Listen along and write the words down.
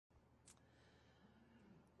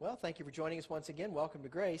Well, thank you for joining us once again. Welcome to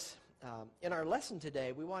Grace. In our lesson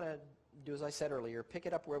today, we want to do, as I said earlier, pick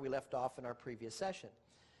it up where we left off in our previous session.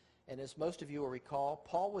 And as most of you will recall,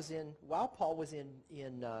 while Paul was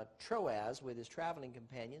in Troas with his traveling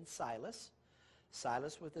companion, Silas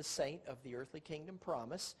was a saint of the earthly kingdom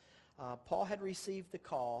promise. Paul had received the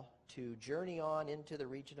call to journey on into the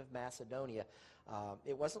region of Macedonia.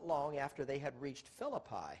 It wasn't long after they had reached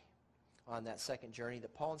Philippi on that second journey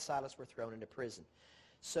that Paul and Silas were thrown into prison.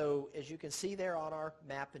 So as you can see there on our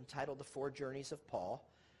map entitled The Four Journeys of Paul,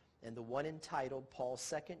 and the one entitled Paul's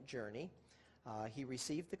Second Journey, he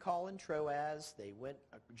received the call in Troas. They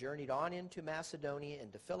journeyed on into Macedonia,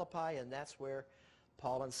 into Philippi, and that's where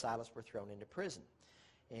Paul and Silas were thrown into prison.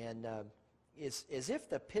 And it's as if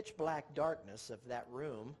the pitch black darkness of that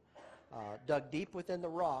room, dug deep within the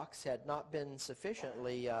rocks, had not been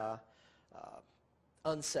sufficiently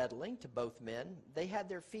unsettling to both men. They had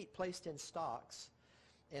their feet placed in stocks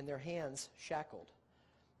and their hands shackled.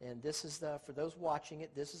 And this is for those watching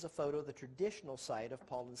it, this is a photo of the traditional site of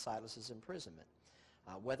Paul and Silas's imprisonment.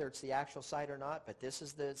 Whether it's the actual site or not, but this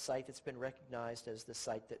is the site that's been recognized as the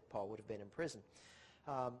site that Paul would have been in prison.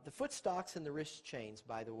 The foot stocks and the wrist chains,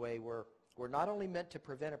 by the way, were not only meant to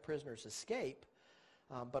prevent a prisoner's escape,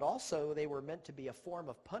 but also they were meant to be a form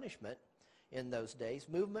of punishment in those days.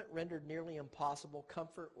 Movement rendered nearly impossible.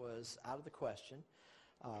 Comfort was out of the question.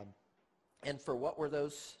 And for what were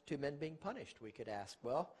those two men being punished, we could ask?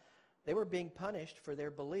 Well, they were being punished for their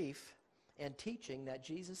belief and teaching that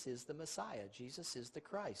Jesus is the Messiah. Jesus is the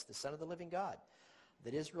Christ, the Son of the living God,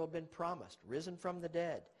 that Israel had been promised, risen from the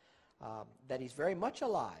dead, that he's very much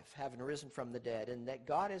alive, having risen from the dead, and that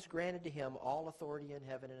God has granted to him all authority in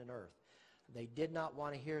heaven and in earth. They did not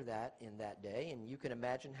want to hear that in that day, and you can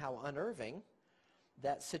imagine how unnerving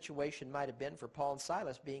that situation might have been for Paul and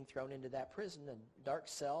Silas being thrown into that prison, a dark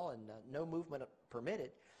cell, and no movement permitted.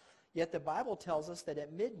 Yet the Bible tells us that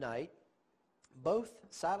at midnight, both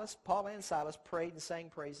Paul and Silas prayed and sang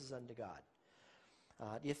praises unto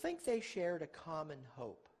God. Do you think they shared a common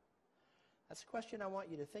hope? That's a question I want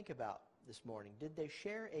you to think about this morning. Did they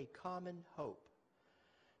share a common hope?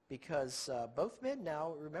 Because both men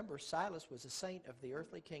now, remember, Silas was a saint of the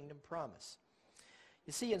earthly kingdom promise.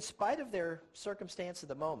 You see, in spite of their circumstance of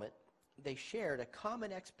the moment, they shared a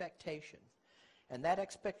common expectation. And that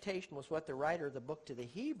expectation was what the writer of the book to the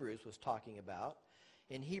Hebrews was talking about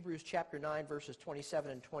in Hebrews chapter 9, verses 27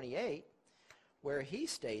 and 28, where he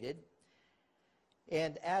stated,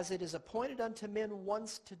 "And as it is appointed unto men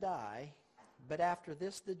once to die, but after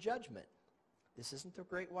this the judgment." This isn't the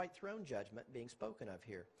great white throne judgment being spoken of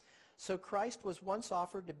here. "So Christ was once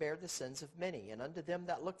offered to bear the sins of many, and unto them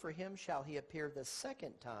that look for him shall he appear the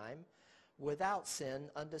second time without sin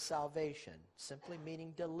unto salvation," simply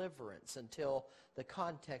meaning deliverance, until the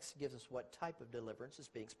context gives us what type of deliverance is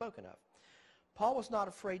being spoken of. Paul was not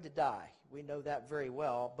afraid to die. We know that very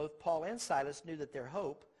well. Both Paul and Silas knew that their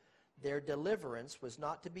hope, their deliverance, was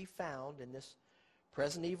not to be found in this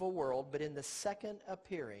present evil world, but in the second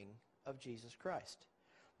appearing of Jesus Christ.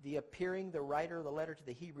 The appearing the writer of the letter to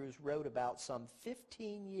the Hebrews wrote about some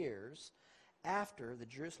 15 years after the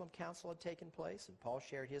Jerusalem Council had taken place and Paul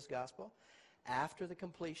shared his gospel, after the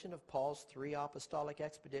completion of Paul's 3 apostolic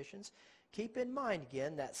expeditions. Keep in mind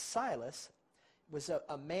again that Silas was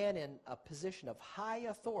a man in a position of high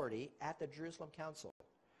authority at the Jerusalem Council.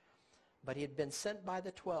 But he had been sent by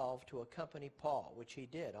the 12 to accompany Paul, which he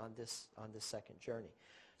did on this second journey.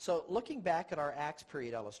 So looking back at our Acts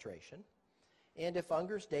period illustration, and if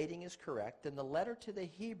Unger's dating is correct, then the letter to the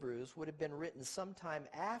Hebrews would have been written sometime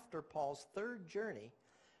after Paul's third journey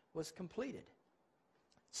was completed.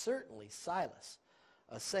 Certainly Silas,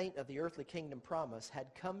 a saint of the earthly kingdom promise,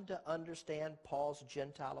 had come to understand Paul's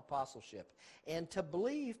Gentile apostleship and to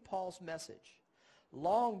believe Paul's message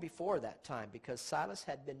long before that time, because Silas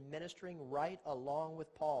had been ministering right along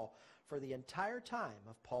with Paul for the entire time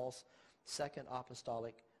of Paul's second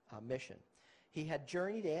apostolic mission. He had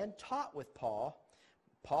journeyed and taught with Paul.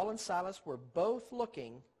 Paul and Silas were both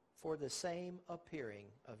looking for the same appearing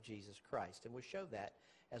of Jesus Christ, and we'll show that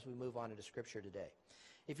as we move on into Scripture today.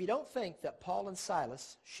 If you don't think that Paul and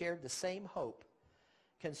Silas shared the same hope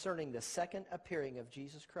concerning the second appearing of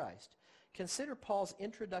Jesus Christ, consider Paul's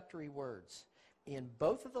introductory words in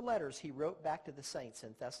both of the letters he wrote back to the saints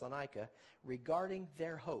in Thessalonica regarding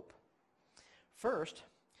their hope. First,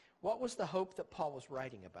 what was the hope that Paul was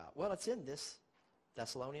writing about? Well, it's in this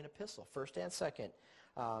Thessalonian epistle, 1st and 2nd.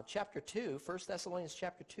 Chapter 2, 1 Thessalonians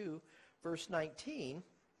chapter 2, verse 19,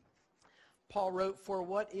 Paul wrote, "For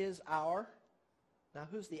what is our," now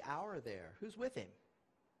who's the "our" there? Who's with him?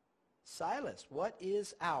 Silas. What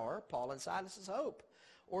is our, Paul and Silas's hope?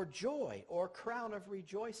 or joy, or crown of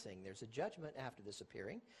rejoicing. There's a judgment after this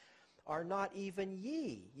appearing. Are not even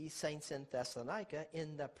ye saints in Thessalonica,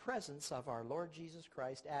 in the presence of our Lord Jesus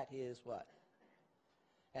Christ at his what?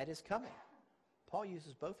 At his coming. Paul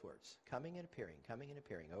uses both words, coming and appearing,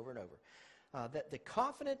 over and over. That the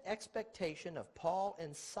confident expectation of Paul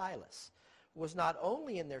and Silas was not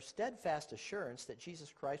only in their steadfast assurance that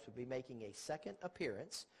Jesus Christ would be making a second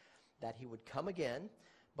appearance, that he would come again,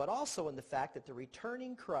 but also in the fact that the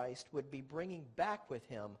returning Christ would be bringing back with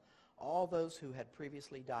him all those who had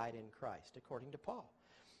previously died in Christ, according to Paul.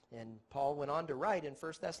 And Paul went on to write in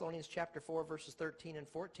 1 Thessalonians chapter 4, verses 13 and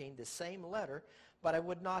 14, the same letter, but I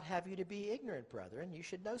would not have you to be ignorant, brethren. You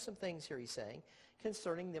should know some things here, he's saying,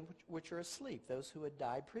 concerning them which are asleep, those who had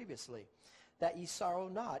died previously, that ye sorrow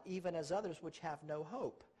not, even as others which have no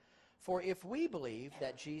hope. For if we believe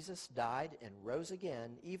that Jesus died and rose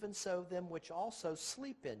again, even so them which also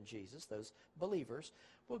sleep in Jesus, those believers,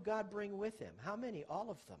 will God bring with him. How many? All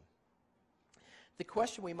of them. The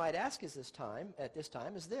question we might ask at this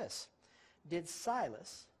time is this. Did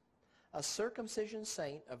Silas, a circumcision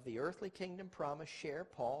saint of the earthly kingdom promise, share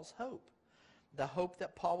Paul's hope? The hope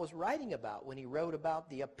that Paul was writing about when he wrote about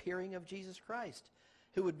the appearing of Jesus Christ,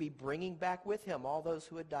 who would be bringing back with him all those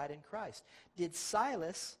who had died in Christ. Did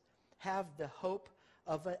Silas have the hope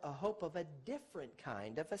of a different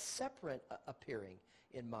kind, of a separate appearing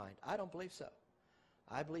in mind? I don't believe so.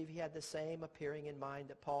 I believe he had the same appearing in mind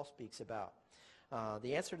that Paul speaks about.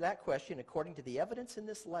 The answer to that question, according to the evidence in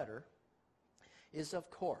this letter, is of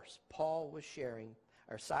course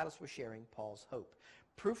Silas was sharing Paul's hope.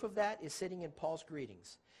 Proof of that is sitting in Paul's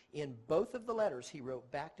greetings. In both of the letters he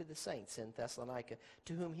wrote back to the saints in Thessalonica,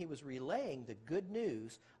 to whom he was relaying the good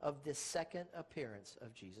news of this second appearance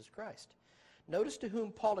of Jesus Christ. Notice to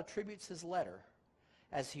whom Paul attributes his letter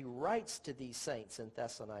as he writes to these saints in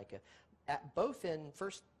Thessalonica, both in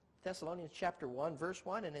 1 Thessalonians chapter 1, verse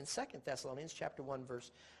 1, and in 2 Thessalonians chapter 1,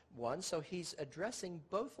 verse 1. So he's addressing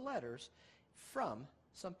both letters from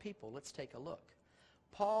some people. Let's take a look.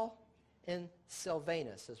 Paul and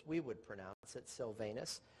Silvanus, as we would pronounce it,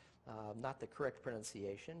 Silvanus, not the correct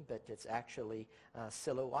pronunciation, but it's actually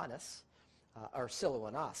Siluanus, or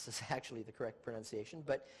Siluanas is actually the correct pronunciation,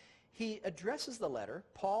 but he addresses the letter,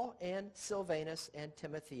 Paul and Silvanus and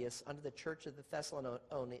Timotheus, unto the church of the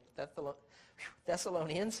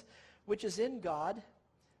Thessalonians, which is in God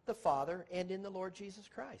the Father and in the Lord Jesus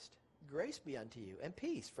Christ. Grace be unto you, and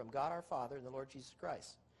peace from God our Father and the Lord Jesus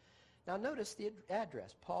Christ. Now notice the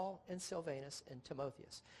address, Paul and Silvanus and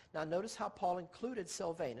Timotheus. Now notice how Paul included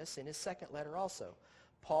Silvanus in his second letter also.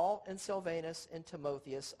 Paul and Silvanus and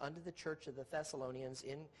Timotheus unto the church of the Thessalonians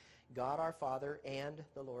in God our Father and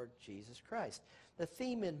the Lord Jesus Christ. The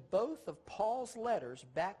theme in both of Paul's letters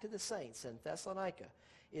back to the saints in Thessalonica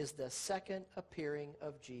is the second appearing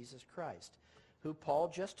of Jesus Christ, who Paul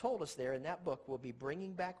just told us there in that book will be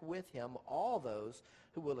bringing back with him all those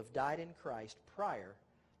who will have died in Christ prior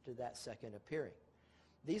to that second appearing.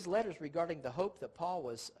 These letters regarding the hope that Paul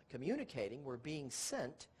was communicating were being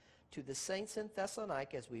sent to the saints in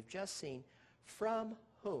Thessalonica, as we've just seen, from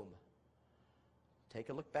whom? Take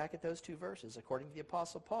a look back at those two verses, according to the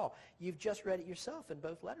Apostle Paul. You've just read it yourself in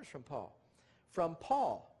both letters from Paul. From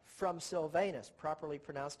Paul, from Silvanus, properly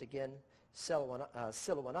pronounced again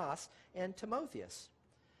Siluanas, and Timotheus.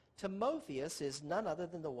 Timotheus is none other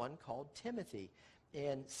than the one called Timothy,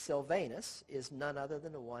 and Silvanus is none other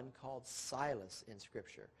than the one called Silas in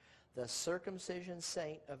Scripture, the circumcision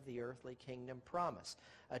saint of the earthly kingdom promise,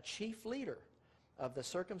 a chief leader of the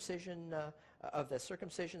circumcision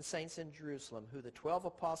saints in Jerusalem, who the 12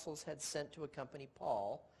 apostles had sent to accompany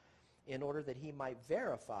Paul in order that he might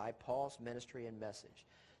verify Paul's ministry and message.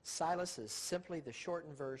 Silas is simply the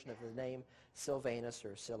shortened version of the name Silvanus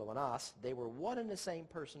or Siluanas. They were one and the same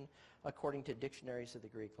person according to dictionaries of the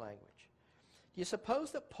Greek language. Do you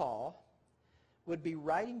suppose that Paul would be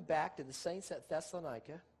writing back to the saints at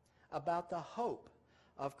Thessalonica about the hope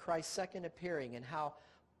of Christ's second appearing, and how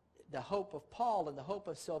the hope of Paul and the hope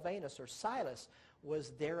of Silvanus or Silas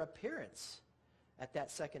was their appearance at that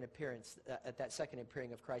second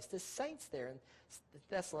appearing of Christ? The saints there in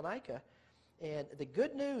Thessalonica, and the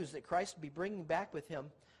good news that Christ would be bringing back with him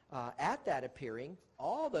at that appearing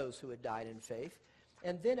all those who had died in faith,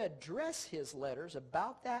 and then address his letters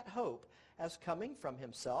about that hope as coming from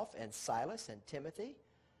himself and Silas and Timothy,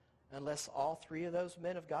 unless all three of those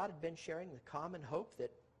men of God had been sharing the common hope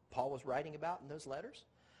that Paul was writing about in those letters.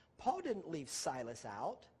 Paul didn't leave Silas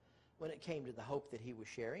out when it came to the hope that he was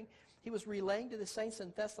sharing. He was relaying to the saints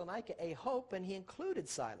in Thessalonica a hope, and he included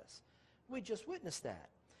Silas. We just witnessed that.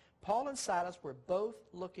 Paul and Silas were both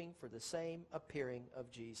looking for the same appearing of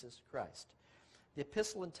Jesus Christ. The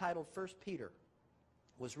epistle entitled 1 Peter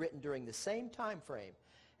was written during the same time frame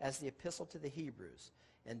as the epistle to the Hebrews,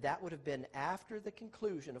 and that would have been after the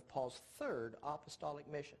conclusion of Paul's third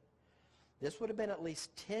apostolic mission. This would have been at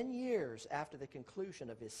least 10 years after the conclusion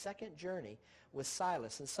of his second journey with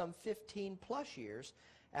Silas, and some 15 plus years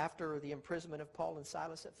after the imprisonment of Paul and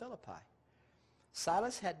Silas at Philippi.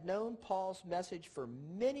 Silas had known Paul's message for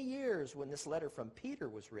many years when this letter from Peter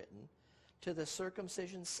was written to the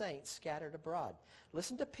circumcision saints scattered abroad.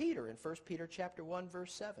 Listen to Peter in 1 Peter chapter 1,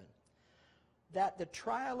 verse 7. That the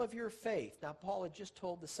trial of your faith, now Paul had just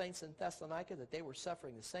told the saints in Thessalonica that they were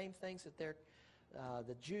suffering the same things that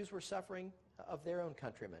the Jews were suffering of their own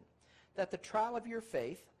countrymen. That the trial of your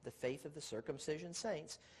faith, the faith of the circumcision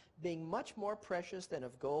saints, being much more precious than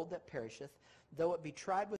of gold that perisheth, though it be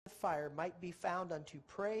tried with fire, might be found unto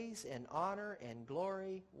praise and honor and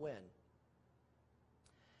glory when?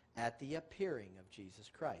 At the appearing of Jesus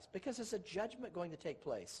Christ. Because there's a judgment going to take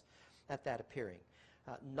place at that appearing.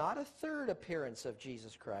 Not a third appearance of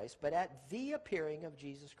Jesus Christ, but at the appearing of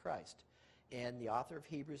Jesus Christ. And the author of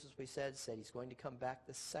Hebrews, as we said he's going to come back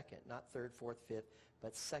the second, not third, fourth, fifth,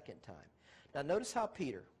 but second time. Now notice how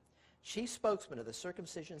Peter, chief spokesman of the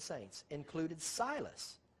circumcision saints, included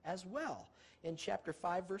Silas as well in chapter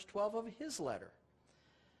 5, verse 12 of his letter.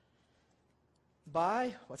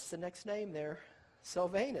 By, what's the next name there?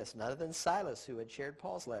 Silvanus, none other than Silas, who had shared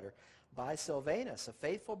Paul's letter. By Silvanus, a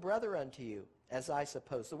faithful brother unto you, as I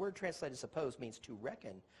suppose. The word translated suppose means to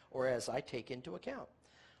reckon, or as I take into account.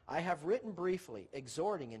 I have written briefly,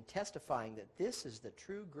 exhorting and testifying that this is the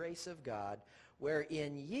true grace of God,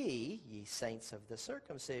 wherein ye saints of the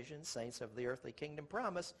circumcision, saints of the earthly kingdom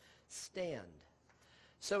promise, stand.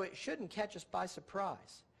 So it shouldn't catch us by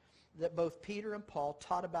surprise that both Peter and Paul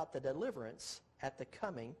taught about the deliverance at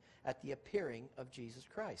the appearing of Jesus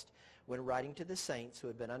Christ, when writing to the saints who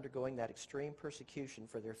had been undergoing that extreme persecution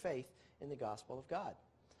for their faith in the gospel of God.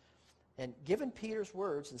 And given Peter's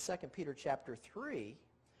words in 2 Peter chapter 3,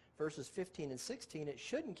 verses 15 and 16, it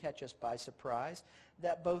shouldn't catch us by surprise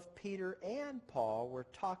that both Peter and Paul were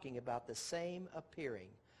talking about the same appearing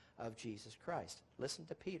of Jesus Christ. Listen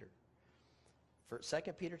to Peter. For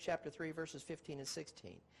 2 Peter chapter 3, verses 15 and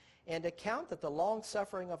 16. And account that the long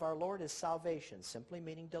suffering of our Lord is salvation, simply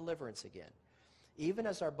meaning deliverance again. Even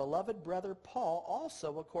as our beloved brother Paul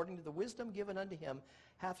also, according to the wisdom given unto him,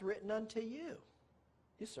 hath written unto you,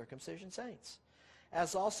 you circumcision saints,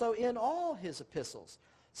 as also in all his epistles,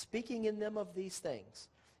 speaking in them of these things,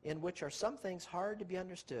 in which are some things hard to be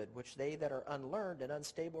understood, which they that are unlearned and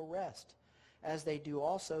unstable wrest, as they do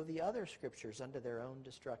also the other scriptures unto their own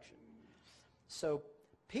destruction. So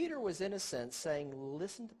Peter was in a sense saying,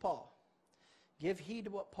 listen to Paul. Give heed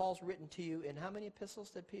to what Paul's written to you. In how many epistles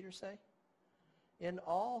did Peter say? In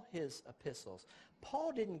all his epistles.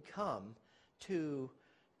 Paul didn't come to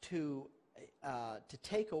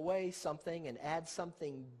take away something and add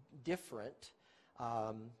something different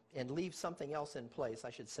and leave something else in place,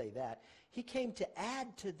 I should say that. He came to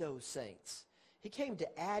add to those saints. He came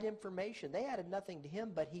to add information. They added nothing to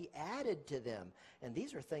him, but he added to them. And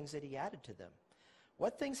these are things that he added to them.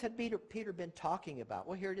 What things had Peter been talking about?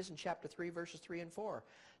 Well, here it is in chapter 3, verses 3 and 4.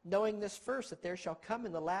 Knowing this first, that there shall come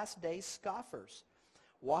in the last days scoffers,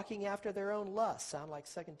 walking after their own lusts. Sound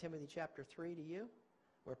like 2 Timothy chapter 3 to you,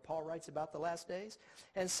 where Paul writes about the last days?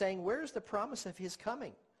 And saying, where's the promise of his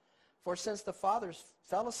coming? For since the fathers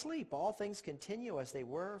fell asleep, all things continue as they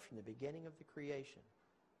were from the beginning of the creation.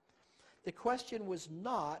 The question was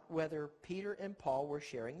not whether Peter and Paul were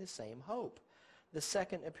sharing the same hope, the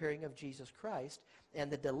second appearing of Jesus Christ, and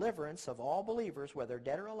the deliverance of all believers, whether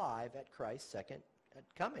dead or alive, at Christ's second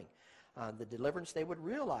coming. The deliverance they would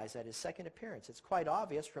realize at his second appearance. It's quite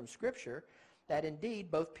obvious from Scripture that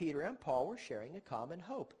indeed both Peter and Paul were sharing a common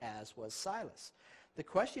hope, as was Silas. The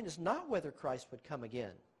question is not whether Christ would come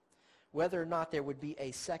again, whether or not there would be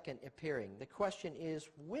a second appearing. The question is,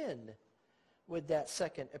 when would that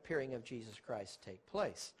second appearing of Jesus Christ take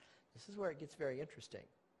place? This is where it gets very interesting.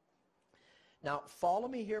 Now, follow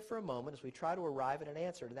me here for a moment as we try to arrive at an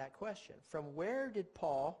answer to that question. From where did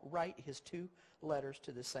Paul write his two letters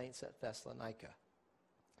to the saints at Thessalonica?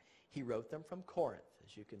 He wrote them from Corinth,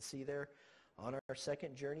 as you can see there on our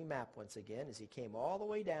second journey map once again, as he came all the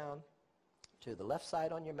way down to the left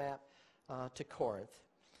side on your map to Corinth.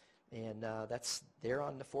 And that's there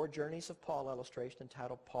on the 4 journeys of Paul illustration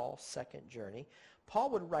entitled Paul's Second Journey.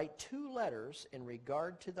 Paul would write 2 letters in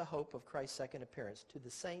regard to the hope of Christ's second appearance to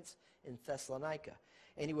the saints in Thessalonica.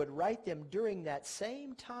 And he would write them during that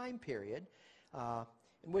same time period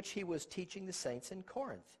in which he was teaching the saints in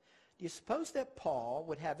Corinth. Do you suppose that Paul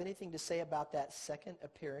would have anything to say about that second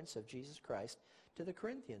appearance of Jesus Christ to the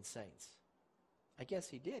Corinthian saints? I guess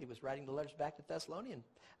he did. He was writing the letters back to Thessalonian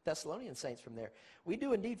saints from there. We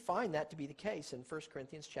do indeed find that to be the case in 1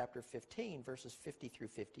 Corinthians chapter 15, verses 50 through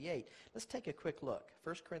 58. Let's take a quick look.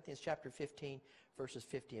 1 Corinthians chapter 15, verses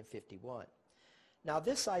 50 and 51. Now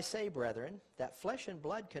this I say, brethren, that flesh and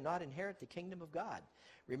blood cannot inherit the kingdom of God.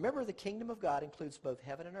 Remember, the kingdom of God includes both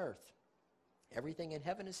heaven and earth. Everything in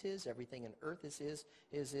heaven is his, everything in earth is his.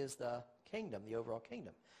 His is the kingdom, the overall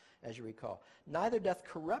kingdom, as you recall. Neither doth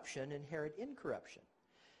corruption inherit incorruption.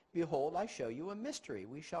 Behold, I show you a mystery.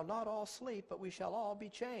 We shall not all sleep, but we shall all be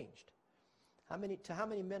changed. To how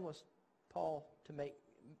many men was Paul to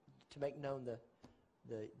make known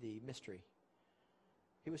the mystery?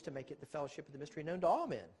 He was to make it the fellowship of the mystery known to all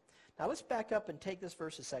men. Now let's back up and take this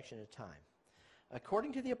verse a section at a time.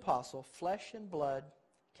 According to the apostle, flesh and blood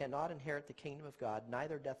cannot inherit the kingdom of God,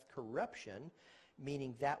 neither doth corruption,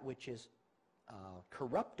 meaning that which is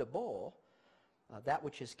corruptible, that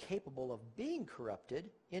which is capable of being corrupted,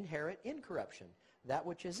 inherit incorruption, that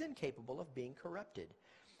which is incapable of being corrupted.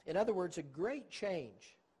 In other words, a great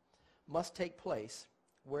change must take place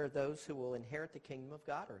where those who will inherit the kingdom of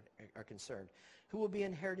God are concerned. Who will be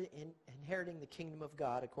inheriting the kingdom of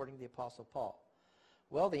God according to the Apostle Paul?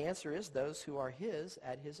 Well, the answer is those who are his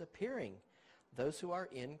at his appearing. Those who are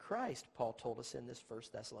in Christ, Paul told us in this 1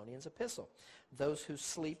 Thessalonians epistle. Those who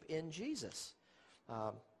sleep in Jesus,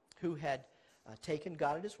 who had taken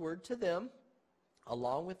God at his word to them,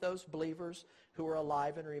 along with those believers who are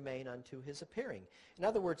alive and remain unto his appearing. In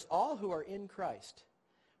other words, all who are in Christ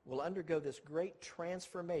will undergo this great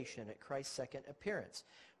transformation at Christ's second appearance.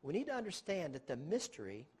 We need to understand that the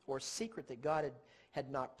mystery or secret that God had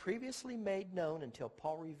not previously made known until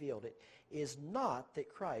Paul revealed it is not that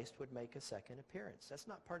Christ would make a second appearance. That's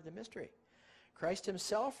not part of the mystery. Christ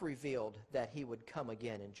himself revealed that he would come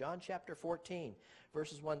again in John chapter 14,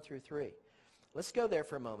 verses 1 through 3. Let's go there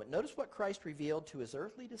for a moment. Notice what Christ revealed to his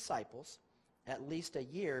earthly disciples at least a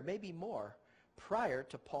year, maybe more, prior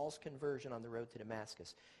to Paul's conversion on the road to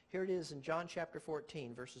Damascus. Here it is in John chapter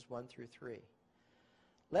 14, verses 1 through 3.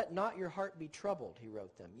 Let not your heart be troubled, he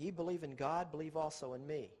wrote them. Ye believe in God, believe also in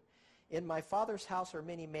me. In my Father's house are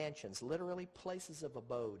many mansions, literally places of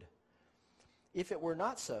abode. If it were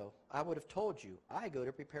not so, I would have told you, I go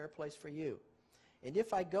to prepare a place for you. And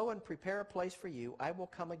if I go and prepare a place for you, I will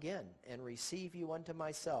come again and receive you unto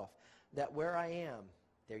myself, that where I am,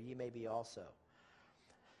 there ye may be also.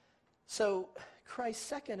 So Christ's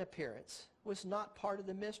second appearance was not part of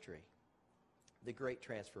the mystery. The great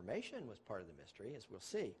transformation was part of the mystery, as we'll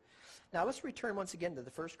see. Now let's return once again to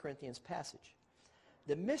the 1 Corinthians passage.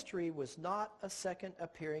 The mystery was not a second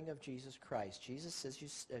appearing of Jesus Christ. Jesus, as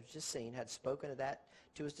you've just seen, had spoken of that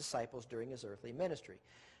to his disciples during his earthly ministry.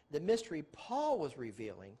 The mystery Paul was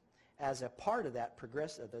revealing as a part of that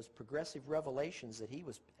those progressive revelations that he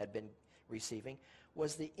had been receiving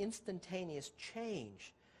was the instantaneous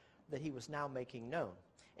change that he was now making known,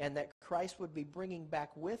 and that Christ would be bringing back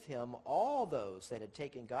with him all those that had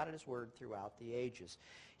taken God at his word throughout the ages.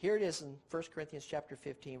 Here it is in 1 Corinthians chapter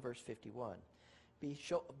 15, verse 51.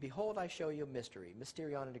 Behold, I show you a mystery.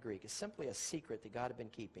 Mysterion in the Greek is simply a secret that God had been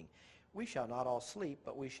keeping. We shall not all sleep,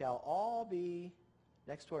 but we shall all be,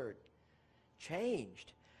 next word,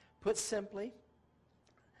 changed. Put simply,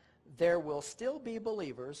 there will still be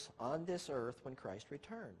believers on this earth when Christ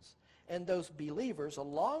returns. And those believers,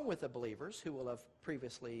 along with the believers who will have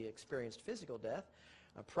previously experienced physical death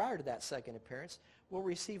prior to that second appearance, will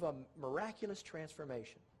receive a miraculous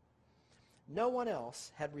transformation. No one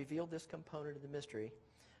else had revealed this component of the mystery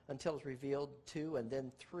until it was revealed to and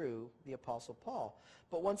then through the Apostle Paul.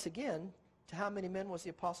 But once again, to how many men was the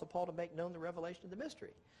Apostle Paul to make known the revelation of the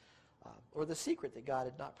mystery? Or the secret that God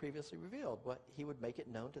had not previously revealed? He would make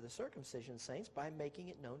it known to the circumcision saints by making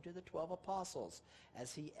it known to the 12 apostles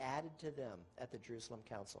as he added to them at the Jerusalem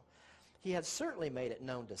Council. He had certainly made it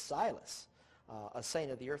known to Silas, a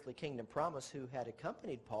saint of the earthly kingdom promise who had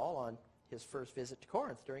accompanied Paul on his first visit to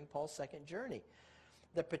Corinth during Paul's second journey.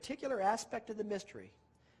 The particular aspect of the mystery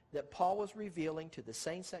that Paul was revealing to the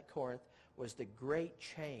saints at Corinth was the great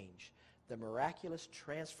change, the miraculous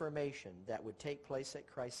transformation that would take place at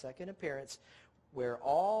Christ's second appearance, where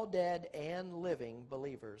all dead and living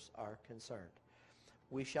believers are concerned.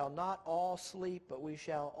 We shall not all sleep, but we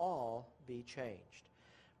shall all be changed.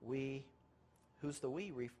 Who's the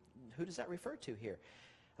we? Who does that refer to here?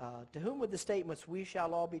 To whom would the statements, we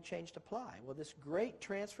shall all be changed, apply? Well, this great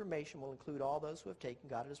transformation will include all those who have taken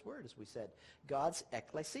God at his word, as we said. God's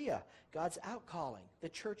ecclesia, God's outcalling, the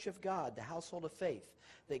church of God, the household of faith,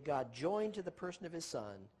 that God joined to the person of his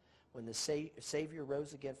Son when the Savior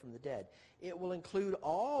rose again from the dead. It will include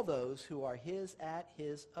all those who are his at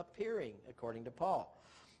his appearing, according to Paul.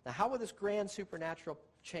 Now, how will this grand supernatural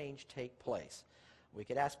change take place? We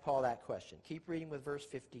could ask Paul that question. Keep reading with verse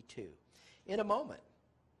 52. In a moment,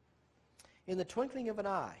 in the twinkling of an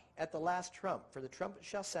eye, at the last trump, for the trumpet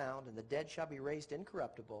shall sound, and the dead shall be raised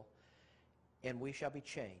incorruptible, and we shall be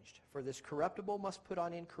changed. For this corruptible must put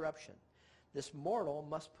on incorruption. This mortal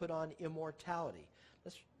must put on immortality.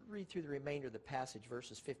 Let's read through the remainder of the passage,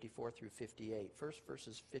 verses 54 through 58. First,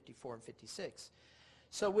 verses 54 and 56.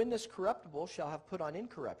 So when this corruptible shall have put on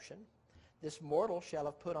incorruption, this mortal shall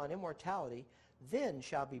have put on immortality, then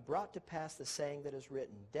shall be brought to pass the saying that is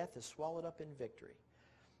written, Death is swallowed up in victory.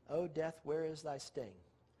 O death, where is thy sting?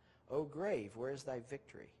 O grave, where is thy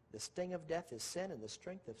victory? The sting of death is sin, and the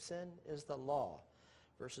strength of sin is the law.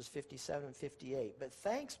 Verses 57 and 58. But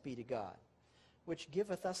thanks be to God, which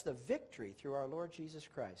giveth us the victory through our Lord Jesus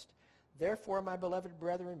Christ. Therefore, my beloved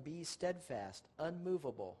brethren, be steadfast,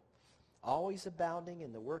 unmovable, always abounding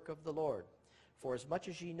in the work of the Lord. For as much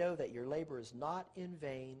as ye know that your labor is not in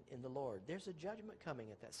vain in the Lord. There's a judgment coming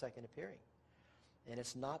at that second appearing. And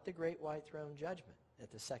it's not the great white throne judgment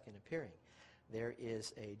at the second appearing. There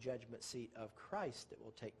is a judgment seat of Christ that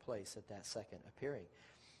will take place at that second appearing.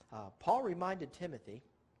 Paul reminded Timothy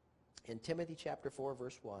in Timothy chapter 4,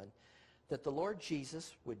 verse 1, that the Lord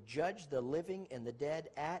Jesus would judge the living and the dead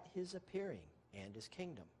at his appearing and his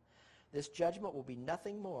kingdom. This judgment will be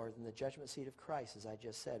nothing more than the judgment seat of Christ, as I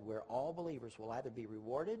just said, where all believers will either be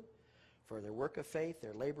rewarded for their work of faith,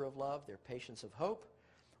 their labor of love, their patience of hope,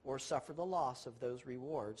 or suffer the loss of those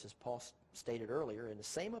rewards, as Paul stated earlier in the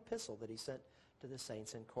same epistle that he sent to the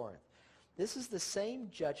saints in Corinth. This is the same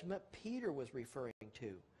judgment Peter was referring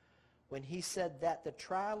to when he said that the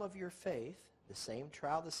trial of your faith, the same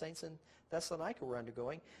trial the saints in Thessalonica were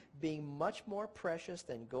undergoing, being much more precious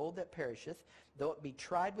than gold that perisheth, though it be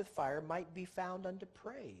tried with fire, might be found unto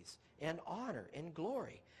praise and honor and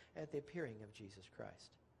glory at the appearing of Jesus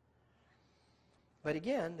Christ. But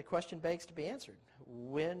again, the question begs to be answered.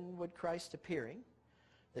 When would Christ's appearing,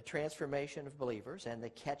 the transformation of believers, and the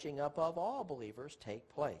catching up of all believers take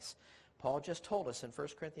place? Paul just told us in 1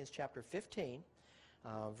 Corinthians chapter 15,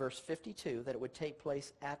 verse 52, that it would take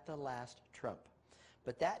place at the last trump.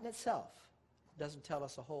 But that in itself doesn't tell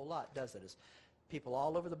us a whole lot, does it? As people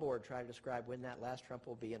all over the board try to describe when that last trump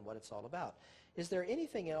will be and what it's all about. Is there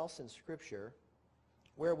anything else in Scripture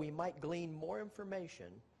where we might glean more information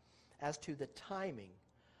as to the timing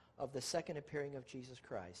of the second appearing of Jesus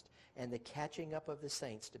Christ and the catching up of the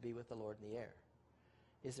saints to be with the Lord in the air?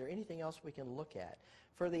 Is there anything else we can look at?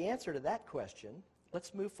 For the answer to that question,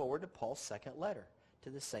 let's move forward to Paul's second letter to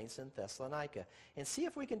the saints in Thessalonica and see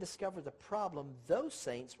if we can discover the problem those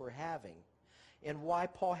saints were having and why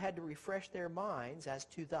Paul had to refresh their minds as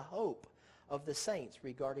to the hope of the saints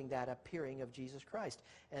regarding that appearing of Jesus Christ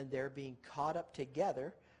and their being caught up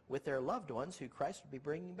together with their loved ones who Christ would be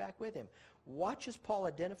bringing back with him. Watch as Paul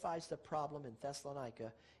identifies the problem in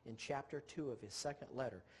Thessalonica in chapter 2 of his second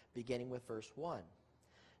letter, beginning with verse 1.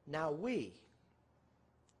 Now we,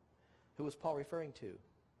 who was Paul referring to?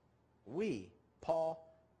 We, Paul,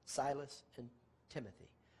 Silas, and Timothy,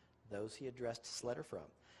 those he addressed this letter from,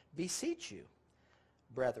 beseech you,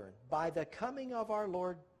 brethren, by the coming of our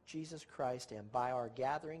Lord Jesus Christ and by our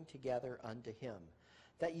gathering together unto him,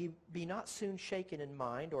 that ye be not soon shaken in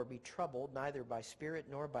mind or be troubled, neither by spirit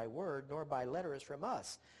nor by word nor by letter as from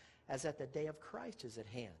us, as that the day of Christ is at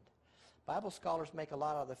hand. Bible scholars make a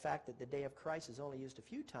lot of the fact that the day of Christ is only used a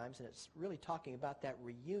few times, and it's really talking about that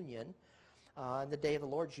reunion. And the day of the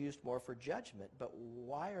Lord's used more for judgment. But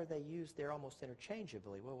why are they used there almost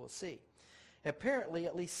interchangeably? Well, we'll see. Apparently,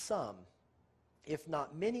 at least some, if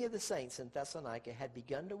not many of the saints in Thessalonica had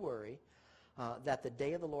begun to worry that the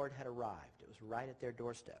day of the Lord had arrived. It was right at their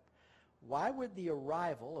doorstep. Why would the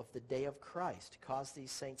arrival of the day of Christ cause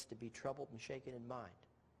these saints to be troubled and shaken in mind?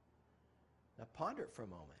 Now ponder it for a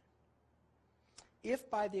moment.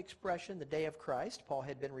 If by the expression the day of Christ, Paul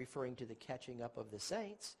had been referring to the catching up of the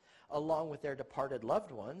saints, along with their departed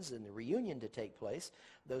loved ones and the reunion to take place,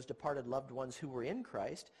 those departed loved ones who were in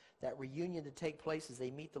Christ, that reunion to take place as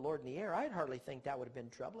they meet the Lord in the air, I'd hardly think that would have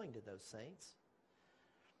been troubling to those saints.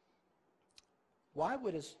 Why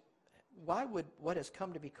would what has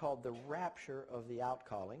come to be called the rapture of the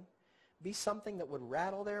outcalling be something that would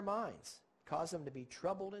rattle their minds, cause them to be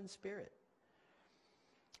troubled in spirit?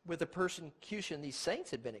 With the persecution these saints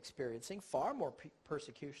had been experiencing, far more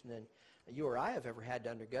persecution than you or I have ever had to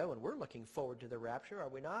undergo, and we're looking forward to the rapture, are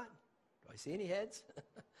we not? Do I see any heads?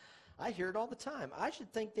 I hear it all the time. I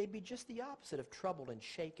should think they'd be just the opposite of troubled and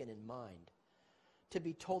shaken in mind to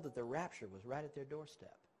be told that the rapture was right at their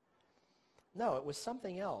doorstep. No, it was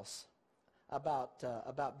something else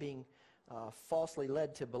about being falsely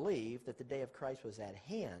led to believe that the day of Christ was at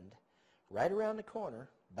hand, right around the corner,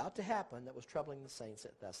 about to happen, that was troubling the saints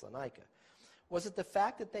at Thessalonica? Was it the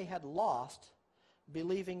fact that they had lost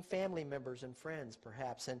believing family members and friends,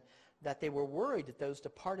 perhaps, and that they were worried that those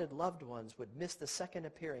departed loved ones would miss the second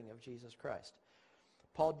appearing of Jesus Christ?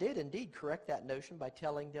 Paul did indeed correct that notion by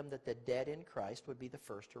telling them that the dead in Christ would be the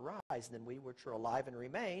first to rise, and then we which are alive and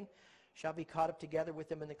remain shall be caught up together with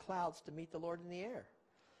them in the clouds to meet the Lord in the air.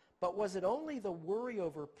 But was it only the worry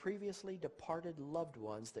over previously departed loved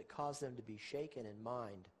ones that caused them to be shaken in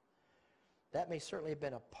mind? That may certainly have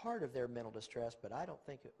been a part of their mental distress, but I don't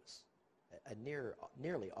think it was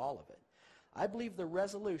nearly all of it. I believe the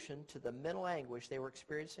resolution to the mental anguish they were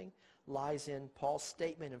experiencing lies in Paul's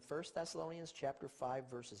statement in 1 Thessalonians chapter 5,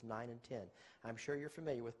 verses 9 and 10. I'm sure you're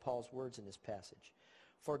familiar with Paul's words in this passage.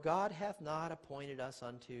 For God hath not appointed us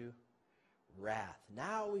unto wrath.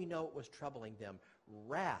 Now we know it was troubling them.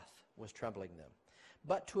 Wrath was troubling them.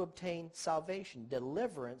 But to obtain salvation,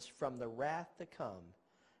 deliverance from the wrath to come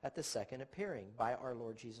at the second appearing by our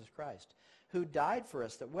Lord Jesus Christ, who died for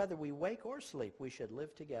us, that whether we wake or sleep, we should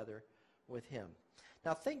live together with him.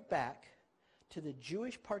 Now think back to the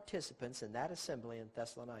Jewish participants in that assembly in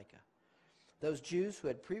Thessalonica. Those Jews who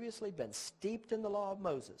had previously been steeped in the law of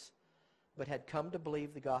Moses, but had come to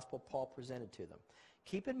believe the gospel Paul presented to them.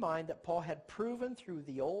 Keep in mind that Paul had proven through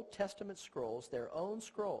the Old Testament scrolls, their own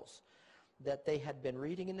scrolls, that they had been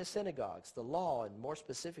reading in the synagogues, the law, and more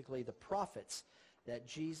specifically the prophets, that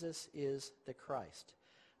Jesus is the Christ.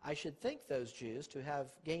 I should think those Jews to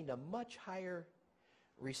have gained a much higher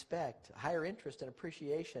respect, higher interest and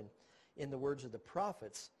appreciation in the words of the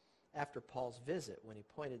prophets after Paul's visit, when he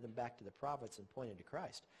pointed them back to the prophets and pointed to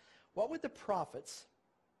Christ. What would the prophets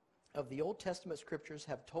of the Old Testament scriptures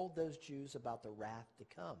have told those Jews about the wrath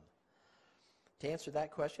to come? To answer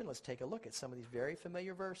that question, let's take a look at some of these very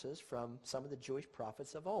familiar verses from some of the Jewish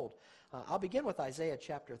prophets of old. I'll begin with Isaiah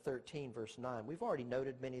chapter 13, verse 9. We've already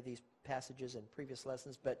noted many of these passages in previous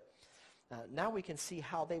lessons, but now we can see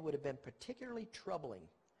how they would have been particularly troubling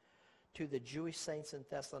to the Jewish saints in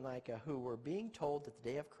Thessalonica, who were being told that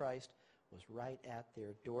the day of Christ was right at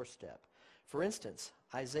their doorstep. For instance,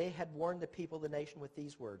 Isaiah had warned the people of the nation with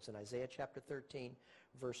these words in Isaiah chapter 13,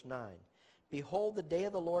 verse 9. Behold, the day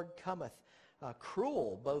of the Lord cometh,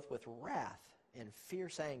 cruel both with wrath and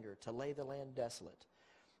fierce anger, to lay the land desolate.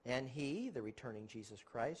 And he, the returning Jesus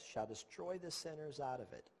Christ, shall destroy the sinners out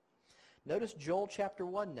of it. Notice Joel chapter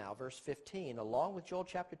 1 now, verse 15, along with Joel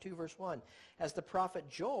chapter 2, verse 1, as the prophet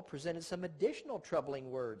Joel presented some additional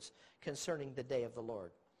troubling words concerning the day of the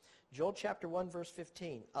Lord. Joel chapter 1, verse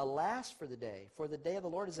 15, alas for the day of the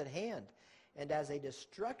Lord is at hand, and as a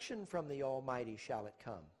destruction from the Almighty shall it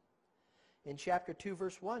come. In chapter 2,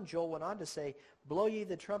 verse 1, Joel went on to say, blow ye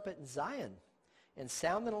the trumpet in Zion, and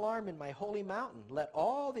sound an alarm in my holy mountain. Let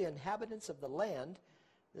all the inhabitants of the land,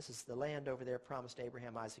 this is the land over there promised to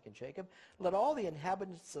Abraham, Isaac, and Jacob, let all the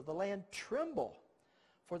inhabitants of the land tremble,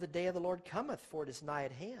 for the day of the Lord cometh, for it is nigh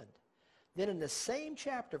at hand. Then in the same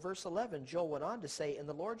chapter, verse 11, Joel went on to say, and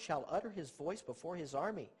the Lord shall utter his voice before his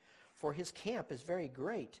army, for his camp is very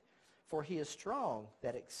great, for he is strong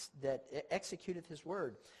that executeth his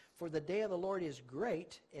word. For the day of the Lord is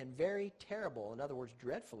great and very terrible. In other words,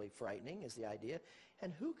 dreadfully frightening is the idea.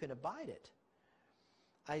 And who can abide it?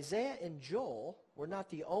 Isaiah and Joel were not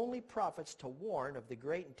the only prophets to warn of the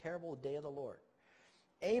great and terrible day of the Lord.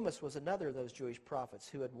 Amos was another of those Jewish prophets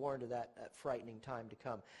who had warned of that frightening time to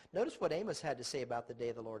come. Notice what Amos had to say about the day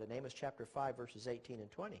of the Lord in Amos chapter 5, verses 18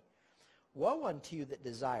 and 20. Woe unto you that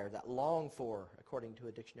desire, that long for, according to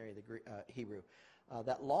a dictionary of the Hebrew,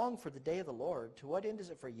 that long for the day of the Lord. To what end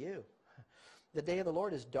is it for you? The day of the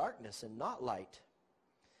Lord is darkness and not light.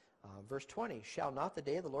 Verse 20, shall not the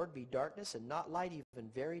day of the Lord be darkness and not light, even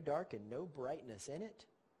very dark, and no brightness in it?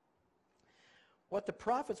 What the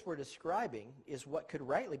prophets were describing is what could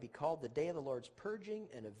rightly be called the day of the Lord's purging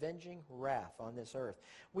and avenging wrath on this earth.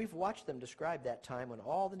 We've watched them describe that time when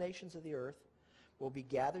all the nations of the earth will be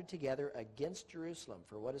gathered together against Jerusalem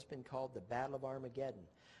for what has been called the Battle of Armageddon,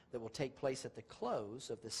 that will take place at the close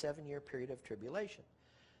of the 7-year period of tribulation.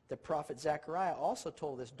 The prophet Zechariah also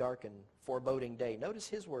told this dark and foreboding day. Notice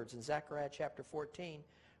his words in Zechariah chapter 14,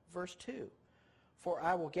 verse 2. For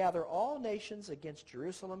I will gather all nations against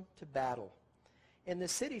Jerusalem to battle, and the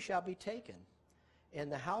city shall be taken,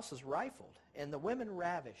 and the houses rifled, and the women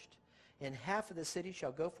ravished, and half of the city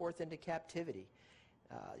shall go forth into captivity.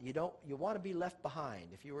 You want to be left behind.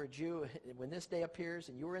 If you were a Jew, when this day appears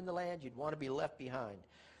and you were in the land, you'd want to be left behind.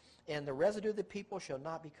 And the residue of the people shall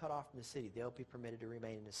not be cut off from the city. They'll be permitted to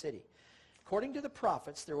remain in the city. According to the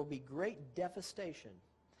prophets, there will be great devastation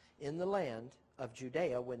in the land of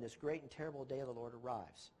Judea when this great and terrible day of the Lord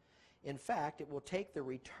arrives. In fact, it will take the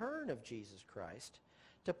return of Jesus Christ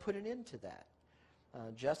to put an end to that.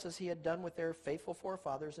 Just as he had done with their faithful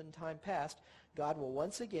forefathers in time past, God will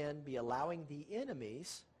once again be allowing the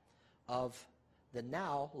enemies of the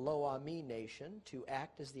now Lo Ami nation to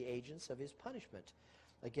act as the agents of his punishment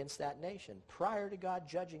against that nation, prior to God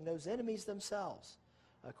judging those enemies themselves,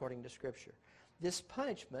 according to Scripture. This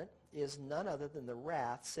punishment is none other than the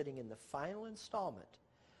wrath sitting in the final installment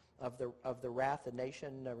of the wrath the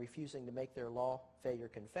nation refusing to make their law failure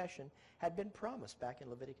confession had been promised back in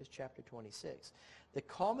Leviticus chapter 26. The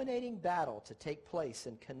culminating battle to take place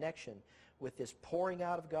in connection with this pouring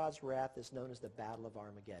out of God's wrath is known as the Battle of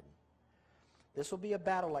Armageddon. This will be a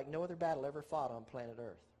battle like no other battle ever fought on planet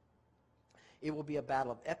Earth. It will be a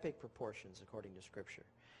battle of epic proportions, according to Scripture.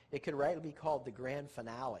 It could rightly be called the grand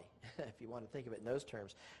finale, if you want to think of it in those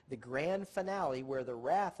terms. The grand finale where the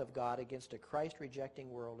wrath of God against a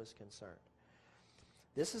Christ-rejecting world is concerned.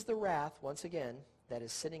 This is the wrath, once again, that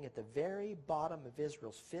is sitting at the very bottom of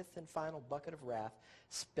Israel's fifth and final bucket of wrath,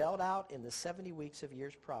 spelled out in the 70 weeks of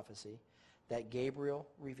years prophecy that Gabriel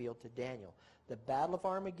revealed to Daniel. The Battle of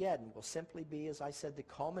Armageddon will simply be, as I said, the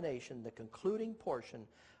culmination, the concluding portion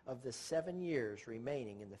of the 7 years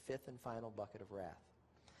remaining in the fifth and final bucket of wrath.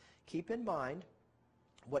 Keep in mind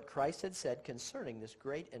what Christ had said concerning this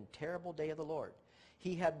great and terrible day of the Lord.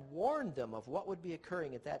 He had warned them of what would be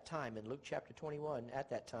occurring at that time in Luke chapter 21, at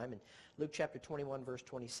that time, in Luke chapter 21, verse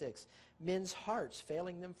 26. Men's hearts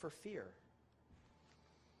failing them for fear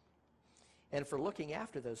and for looking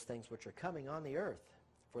after those things which are coming on the earth.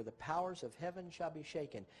 For the powers of heaven shall be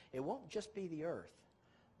shaken. It won't just be the earth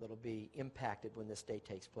that will be impacted when this day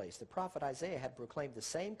takes place. The prophet Isaiah had proclaimed the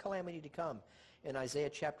same calamity to come in Isaiah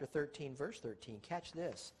chapter 13, verse 13. Catch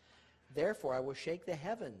this. Therefore I will shake the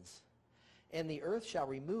heavens, and the earth shall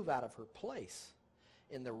remove out of her place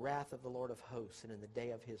in the wrath of the Lord of hosts and in the day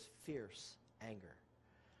of his fierce anger.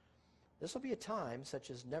 This will be a time such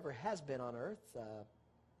as never has been on earth,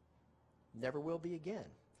 never will be again.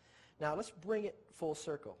 Now let's bring it full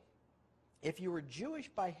circle. If you were Jewish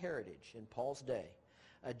by heritage in Paul's day,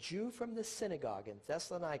 a Jew from the synagogue in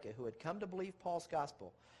Thessalonica who had come to believe Paul's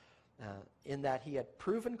gospel, in that he had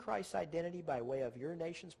proven Christ's identity by way of your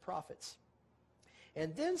nation's prophets.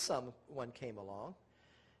 And then someone came along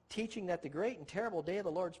teaching that the great and terrible day of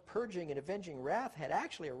the Lord's purging and avenging wrath had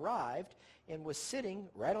actually arrived and was sitting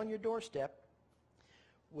right on your doorstep.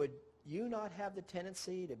 Would you not have the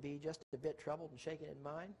tendency to be just a bit troubled and shaken in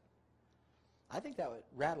mind? I think that would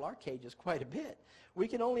rattle our cages quite a bit. We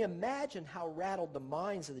can only imagine how rattled the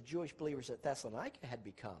minds of the Jewish believers at Thessalonica had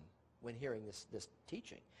become when hearing this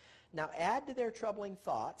teaching. Now add to their troubling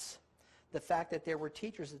thoughts the fact that there were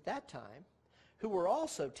teachers at that time who were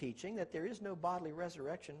also teaching that there is no bodily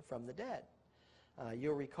resurrection from the dead.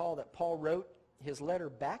 You'll recall that Paul wrote his letter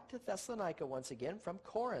back to Thessalonica once again from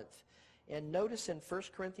Corinth. And notice in 1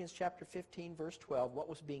 Corinthians chapter 15, verse 12, what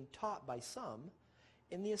was being taught by some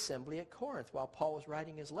in the assembly at Corinth while Paul was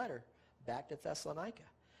writing his letter back to Thessalonica.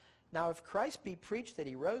 Now, if Christ be preached that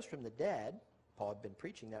he rose from the dead, Paul had been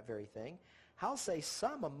preaching that very thing, how say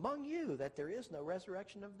some among you that there is no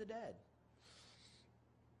resurrection of the dead?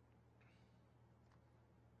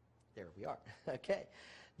 There we are. Okay.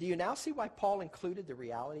 Do you now see why Paul included the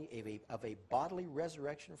reality of a bodily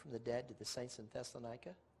resurrection from the dead to the saints in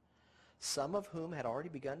Thessalonica? Some of whom had already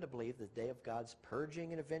begun to believe the day of God's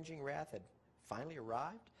purging and avenging wrath had finally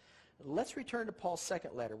arrived. Let's return to Paul's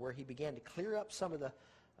second letter, where he began to clear up some of the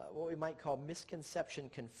what we might call misconception,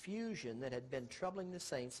 confusion that had been troubling the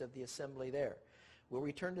saints of the assembly there. We'll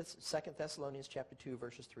return to 2 Thessalonians chapter 2,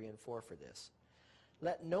 verses 3 and 4 for this.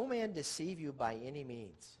 Let no man deceive you by any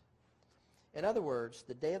means. In other words,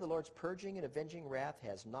 the day of the Lord's purging and avenging wrath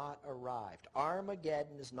has not arrived.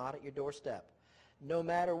 Armageddon is not at your doorstep. No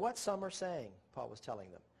matter what some are saying, Paul was telling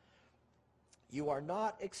them. You are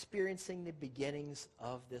not experiencing the beginnings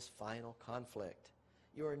of this final conflict.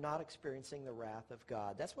 You are not experiencing the wrath of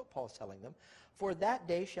God. That's what Paul's telling them. For that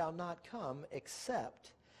day shall not come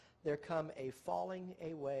except there come a falling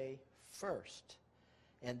away first,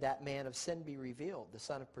 and that man of sin be revealed, the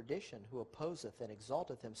son of perdition, who opposeth and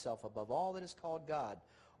exalteth himself above all that is called God,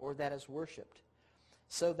 or that is worshipped,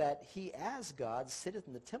 so that he as God sitteth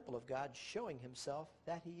in the temple of God, showing himself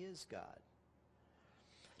that he is God.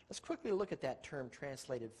 Let's quickly look at that term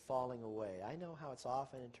translated falling away. I know how it's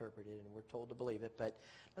often interpreted, and we're told to believe it, but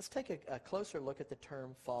let's take a closer look at the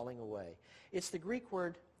term falling away. It's the Greek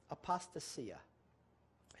word apostasia.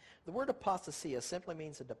 The word apostasia simply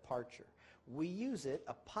means a departure. We use it,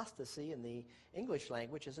 apostasy, in the English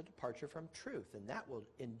language as a departure from truth, and that will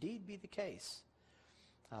indeed be the case.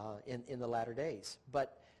 in the latter days.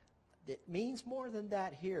 But it means more than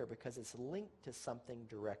that here because it's linked to something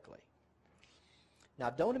directly. Now,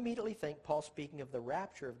 don't immediately think Paul's speaking of the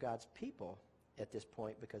rapture of God's people at this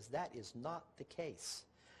point, because that is not the case.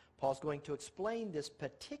 Paul's going to explain this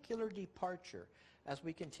particular departure as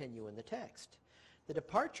we continue in the text. The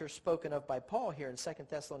departure spoken of by Paul here in 2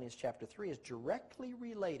 Thessalonians chapter 3 is directly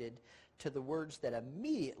related to the words that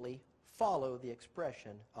immediately follow the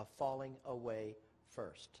expression of falling away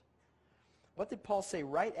first. What did Paul say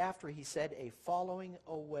right after he said a falling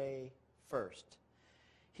away first?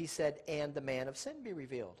 He said, and the man of sin be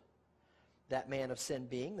revealed. That man of sin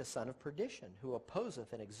being the son of perdition, who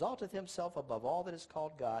opposeth and exalteth himself above all that is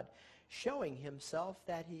called God, showing himself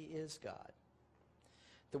that he is God.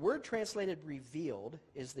 The word translated revealed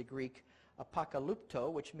is the Greek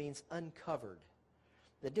apokalypto, which means uncovered.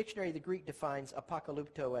 The dictionary of the Greek defines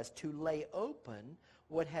apokalypto as to lay open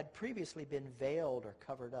what had previously been veiled or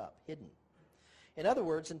covered up, hidden. In other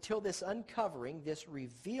words, until this uncovering, this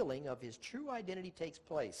revealing of his true identity takes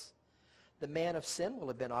place, the man of sin will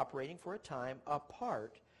have been operating for a time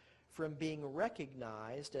apart from being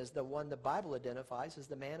recognized as the one the Bible identifies as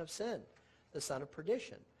the man of sin, the son of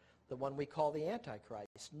perdition, the one we call the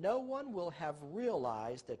Antichrist. No one will have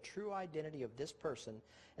realized the true identity of this person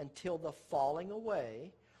until the falling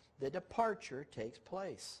away, the departure, takes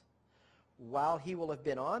place. While he will have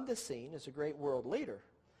been on the scene as a great world leader,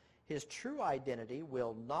 his true identity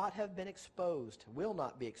will not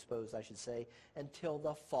be exposed, I should say, until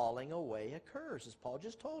the falling away occurs, as Paul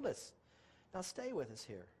just told us. Now stay with us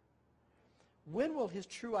here. When will his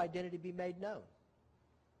true identity be made known?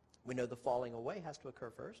 We know the falling away has to occur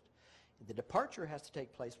first. The departure has to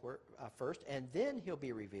take place first, and then he'll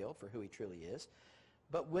be revealed for who he truly is.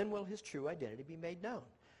 But when will his true identity be made known?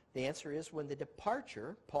 The answer is when the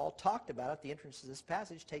departure Paul talked about at the entrance of this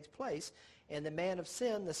passage takes place, and the man of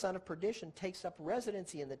sin, the son of perdition, takes up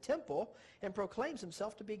residency in the temple and proclaims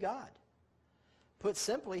himself to be God. Put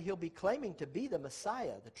simply, he'll be claiming to be the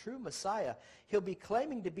Messiah, the true Messiah. He'll be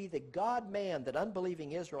claiming to be the God-man that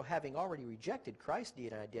unbelieving Israel, having already rejected Christ's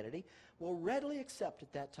deity and identity, will readily accept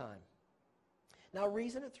at that time. Now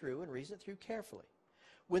reason it through, and reason it through carefully.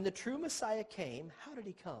 When the true Messiah came, how did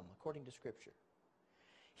he come, according to Scripture?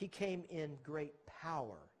 He came in great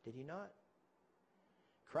power, did he not?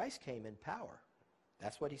 Christ came in power.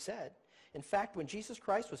 That's what he said. In fact, when Jesus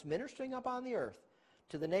Christ was ministering upon the earth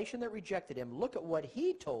to the nation that rejected him, look at what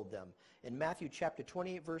he told them in Matthew chapter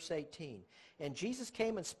 28, verse 18. And Jesus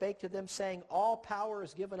came and spake to them, saying, all power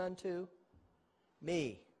is given unto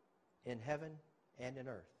me in heaven and in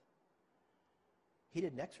earth. He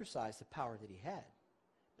didn't exercise the power that he had,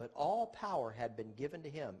 but all power had been given to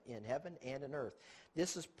him in heaven and in earth.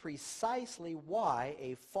 This is precisely why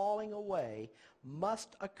a falling away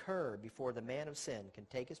must occur before the man of sin can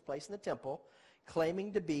take his place in the temple,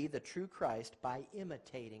 claiming to be the true Christ by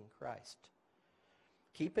imitating Christ.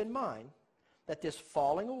 Keep in mind that this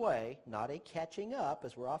falling away, not a catching up,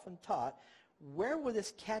 as we're often taught, where will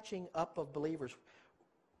this catching up of believers,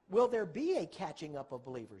 will there be a catching up of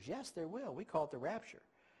believers? Yes, there will. We call it the rapture.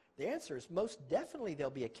 The answer is most definitely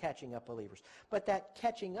there'll be a catching up of believers. But that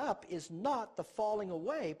catching up is not the falling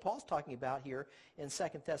away Paul's talking about here in 2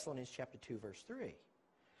 Thessalonians chapter 2, verse 3.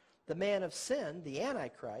 The man of sin, the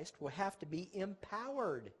Antichrist, will have to be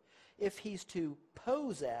empowered if he's to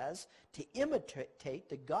pose as, to imitate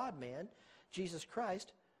the God-man, Jesus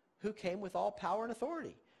Christ, who came with all power and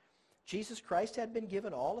authority. Jesus Christ had been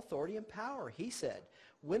given all authority and power. He said,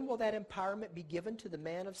 when will that empowerment be given to the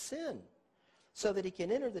man of sin? So that he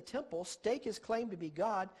can enter the temple, stake his claim to be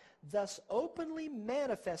God, thus openly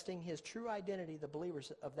manifesting his true identity, the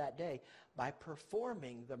believers of that day, by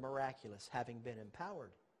performing the miraculous, having been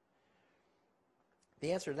empowered.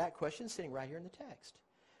 The answer to that question is sitting right here in the text.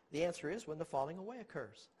 The answer is when the falling away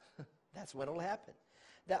occurs. That's when it'll happen.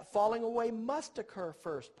 That falling away must occur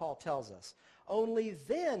first, Paul tells us. Only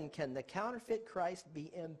then can the counterfeit Christ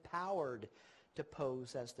be empowered to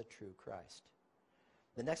pose as the true Christ.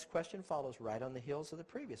 The next question follows right on the heels of the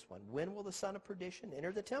previous one. When will the son of perdition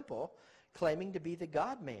enter the temple, claiming to be the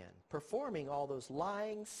God-man, performing all those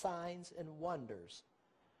lying signs and wonders?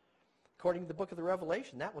 According to the book of the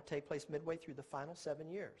Revelation, that will take place midway through the final 7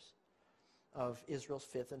 years of Israel's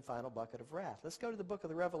fifth and final bucket of wrath. Let's go to the book of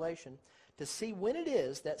the Revelation to see when it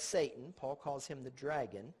is that Satan, Paul calls him the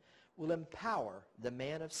dragon, will empower the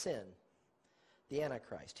man of sin, the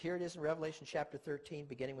Antichrist. Here it is in Revelation chapter 13,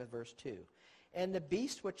 beginning with verse 2. And the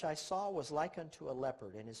beast which I saw was like unto a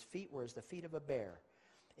leopard, and his feet were as the feet of a bear,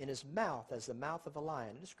 in his mouth as the mouth of a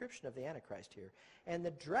lion. A description of the Antichrist here. And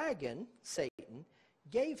the dragon, Satan,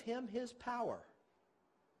 gave him his power.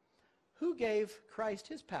 Who gave Christ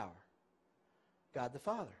his power? God the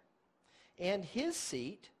Father. And his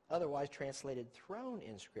seat, otherwise translated throne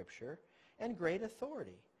in Scripture, and great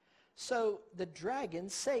authority. So the dragon,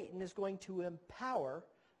 Satan, is going to empower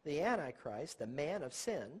the Antichrist, the man of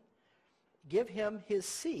sin, give him his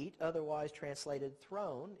seat, otherwise translated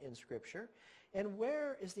throne in Scripture. And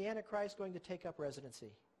where is the Antichrist going to take up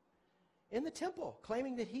residency? In the temple,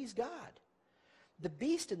 claiming that he's God. The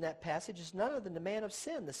beast in that passage is none other than the man of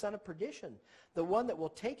sin, the son of perdition, the one that will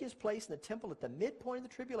take his place in the temple at the midpoint of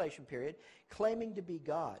the tribulation period, claiming to be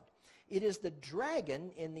God. It is the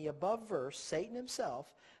dragon in the above verse, Satan himself,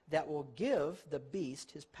 that will give the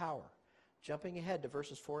beast his power. Jumping ahead to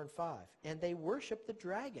verses 4 and 5. And they worship the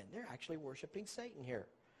dragon. They're actually worshiping Satan here.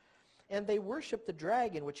 And they worship the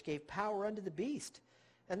dragon which gave power unto the beast.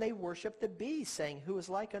 And they worship the beast, saying, Who is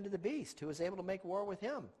like unto the beast? Who is able to make war with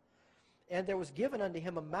him? And there was given unto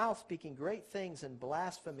him a mouth speaking great things and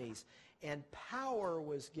blasphemies, and power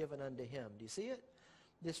was given unto him. Do you see it?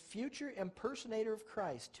 This future impersonator of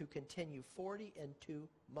Christ to continue 42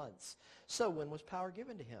 months. So when was power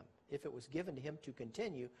given to him? If it was given to him to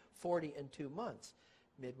continue 42 months,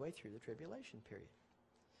 midway through the tribulation period.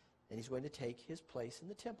 And he's going to take his place in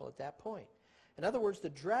the temple at that point. In other words, the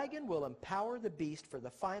dragon will empower the beast for the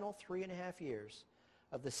final 3.5 years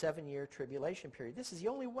of the 7-year tribulation period. This is the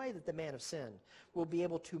only way that the man of sin will be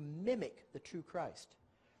able to mimic the true Christ.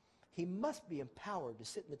 He must be empowered to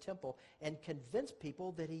sit in the temple and convince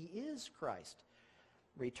people that he is Christ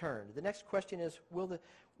returned. The next question is,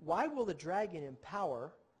 why will the dragon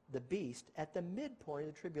empower the beast at the midpoint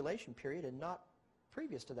of the tribulation period and not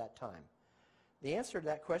previous to that time? The answer to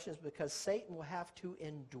that question is because Satan will have to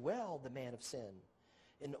indwell the man of sin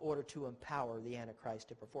in order to empower the Antichrist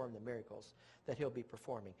to perform the miracles that he'll be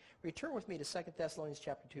performing. Return with me to 2 Thessalonians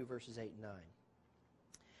chapter 2, verses 8 and 9.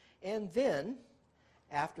 And then,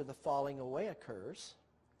 after the falling away occurs,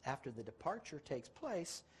 after the departure takes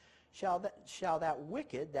place, shall that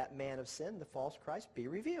wicked, that man of sin, the false Christ, be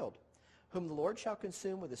revealed, whom the Lord shall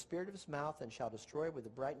consume with the spirit of his mouth and shall destroy with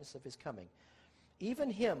the brightness of his coming.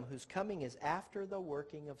 Even him whose coming is after the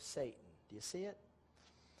working of Satan. Do you see it?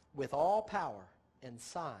 With all power and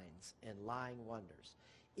signs and lying wonders.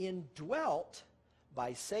 Indwelt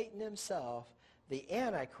by Satan himself, the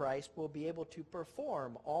Antichrist will be able to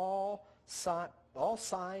perform all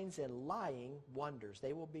signs and lying wonders.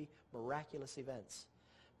 They will be miraculous events.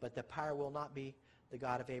 But the power will not be the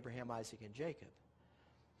God of Abraham, Isaac, and Jacob.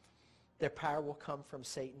 Their power will come from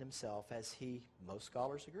Satan himself, as he, most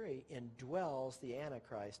scholars agree, indwells the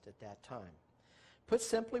Antichrist at that time. Put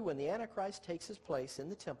simply, when the Antichrist takes his place in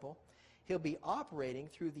the temple, he'll be operating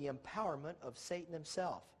through the empowerment of Satan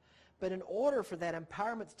himself. But in order for that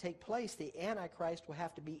empowerment to take place, the Antichrist will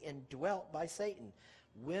have to be indwelt by Satan.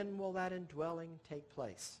 When will that indwelling take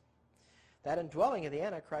place? That indwelling of the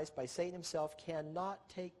Antichrist by Satan himself cannot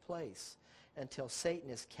take place until Satan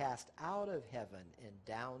is cast out of heaven and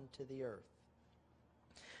down to the earth.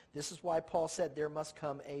 This is why Paul said there must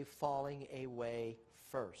come a falling away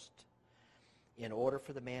first, in order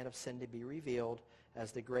for the man of sin to be revealed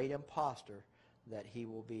as the great impostor that he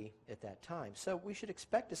will be at that time. So we should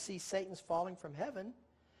expect to see Satan's falling from heaven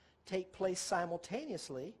take place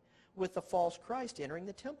simultaneously with the false Christ entering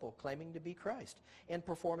the temple, claiming to be Christ, and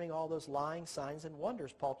performing all those lying signs and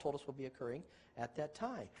wonders Paul told us will be occurring at that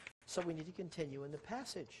time. So we need to continue in the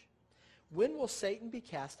passage. When will Satan be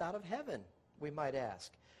cast out of heaven, we might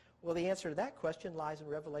ask? Well, the answer to that question lies in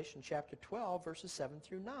Revelation chapter 12, verses 7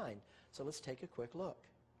 through 9. So let's take a quick look.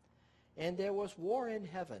 And there was war in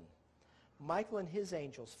heaven. Michael and his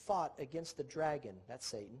angels fought against the dragon, that's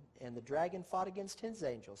Satan, and the dragon fought against his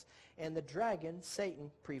angels. And the dragon, Satan,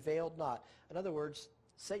 prevailed not. In other words,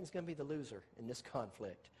 Satan's going to be the loser in this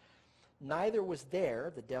conflict. Neither was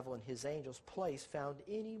there, the devil and his angels, place found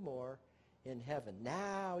any more in heaven.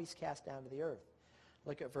 Now he's cast down to the earth.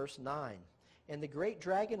 Look at verse 9. And the great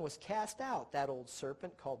dragon was cast out, that old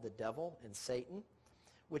serpent called the devil and Satan,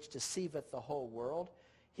 which deceiveth the whole world.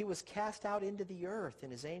 He was cast out into the earth,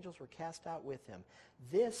 and his angels were cast out with him.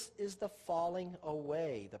 This is the falling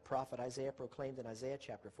away, the prophet Isaiah proclaimed in Isaiah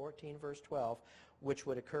chapter 14, verse 12, which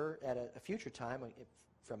would occur at a future time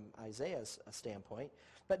from Isaiah's standpoint.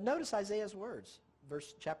 But notice Isaiah's words,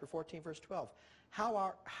 chapter 14, verse 12. How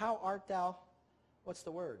art thou, what's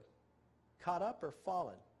the word? Caught up or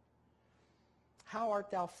fallen? How art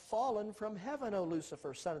thou fallen from heaven, O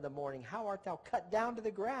Lucifer, son of the morning? How art thou cut down to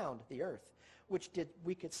the ground, the earth, which did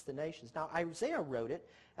weakest the nations? Now, Isaiah wrote it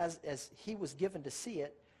as he was given to see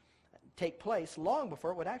it take place long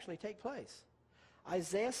before it would actually take place.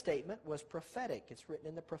 Isaiah's statement was prophetic. It's written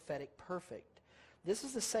in the prophetic perfect. This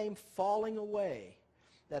is the same falling away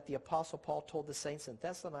that the Apostle Paul told the saints in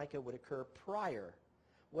Thessalonica would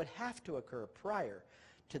have to occur prior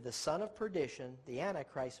to the son of perdition, the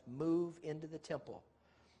Antichrist, move into the temple.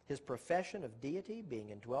 His profession of deity, being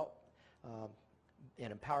indwelt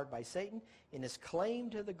and empowered by Satan, and his claim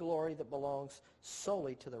to the glory that belongs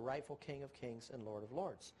solely to the rightful King of Kings and Lord of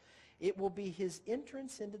Lords. It will be his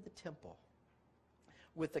entrance into the temple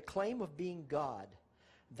with the claim of being God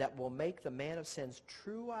that will make the man of sin's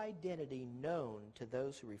true identity known to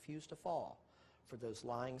those who refuse to fall for those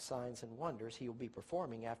lying signs and wonders he will be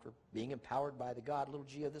performing after being empowered by the God, little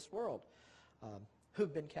g of this world,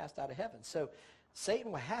 who've been cast out of heaven. So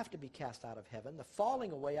Satan will have to be cast out of heaven. The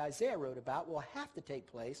falling away Isaiah wrote about will have to take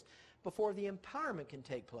place before the empowerment can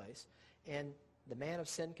take place. And the man of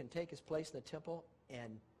sin can take his place in the temple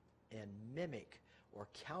and mimic or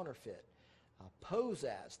counterfeit, pose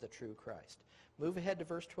as the true Christ. Move ahead to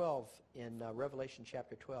verse 12 in Revelation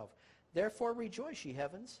chapter 12. Therefore rejoice, ye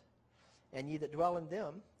heavens, and ye that dwell in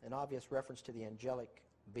them, an obvious reference to the angelic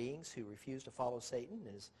beings who refuse to follow Satan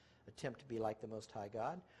in his attempt to be like the Most High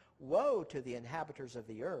God. Woe to the inhabitants of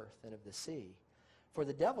the earth and of the sea, for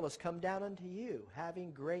the devil is come down unto you,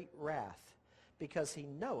 having great wrath, because he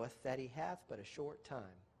knoweth that he hath but a short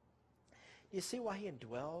time. You see why he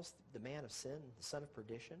indwells the man of sin, the son of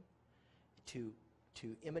perdition?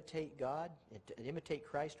 To imitate God, and to imitate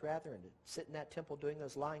Christ rather, and to sit in that temple doing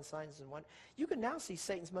those lying signs and wonders. You can now see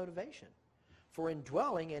Satan's motivation for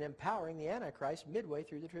indwelling and empowering the Antichrist midway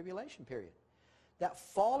through the tribulation period. That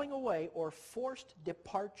falling away or forced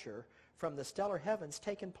departure from the stellar heavens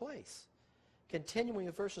taken place. Continuing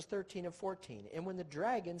with verses 13 and 14. And when the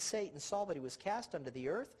dragon, Satan, saw that he was cast unto the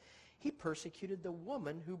earth, he persecuted the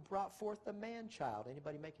woman who brought forth the man-child.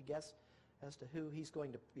 Anybody make a guess as to who he's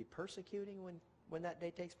going to be persecuting when that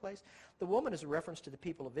day takes place? The woman is a reference to the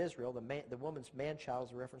people of Israel. The woman's man-child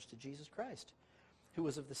is a reference to Jesus Christ, who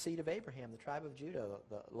was of the seed of Abraham, the tribe of Judah,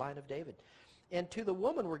 the line of David. And to the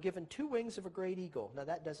woman were given 2 wings of a great eagle. Now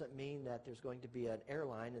that doesn't mean that there's going to be an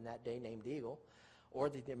airline in that day named Eagle, or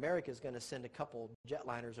that America is going to send a couple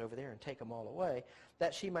jetliners over there and take them all away,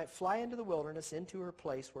 that she might fly into the wilderness, into her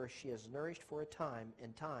place where she is nourished for a time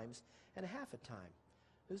and times and a half a time.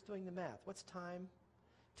 Who's doing the math? What's time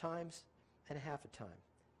times and a half a time?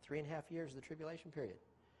 3.5 years of the tribulation period.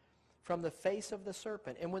 From the face of the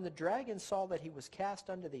serpent. And when the dragon saw that he was cast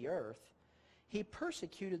unto the earth, he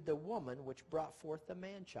persecuted the woman which brought forth the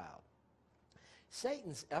man-child.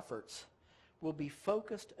 Satan's efforts will be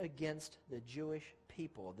focused against the Jewish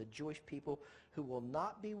people who will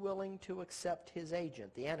not be willing to accept his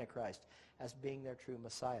agent, the Antichrist, as being their true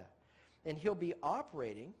Messiah. And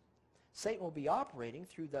Satan will be operating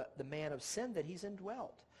through the man of sin that he's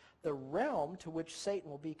indwelt. The realm to which Satan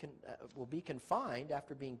will be confined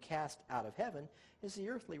after being cast out of heaven is the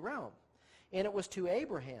earthly realm. And it was to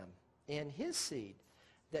Abraham and his seed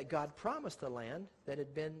that God promised the land that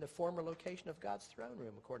had been the former location of God's throne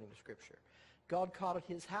room, according to Scripture. God called it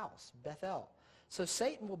his house, Bethel. So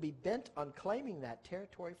Satan will be bent on claiming that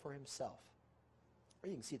territory for himself. Or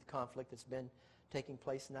you can see the conflict that's been taking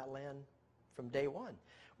place in that land from day one.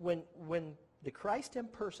 When the Christ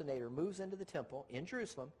impersonator moves into the temple in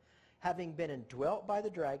Jerusalem, having been indwelt by the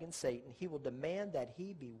dragon, Satan, he will demand that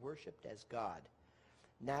he be worshipped as God.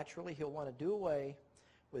 Naturally, he'll want to do away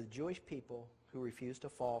with Jewish people who refuse to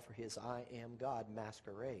fall for his I am God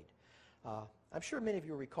masquerade. I'm sure many of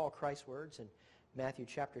you recall Christ's words in Matthew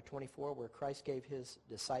chapter 24, where Christ gave his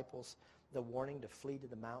disciples the warning to flee to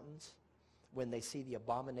the mountains when they see the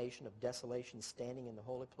abomination of desolation standing in the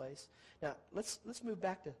holy place. Now, let's move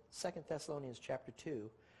back to 2 Thessalonians chapter 2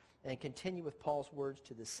 and continue with Paul's words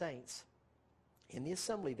to the saints in the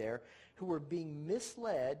assembly there who were being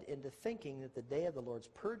misled into thinking that the day of the Lord's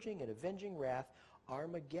purging and avenging wrath,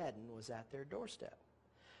 Armageddon, was at their doorstep.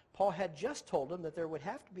 Paul had just told them that there would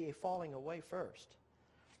have to be a falling away first.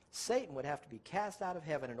 Satan would have to be cast out of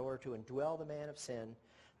heaven in order to indwell the man of sin,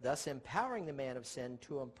 thus empowering the man of sin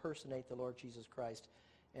to impersonate the Lord Jesus Christ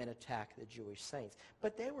and attack the Jewish saints.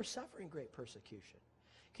 But they were suffering great persecution.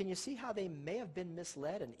 Can you see how they may have been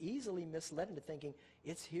misled and easily misled into thinking,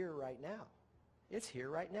 it's here right now. It's here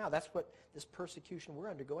right now. That's what this persecution we're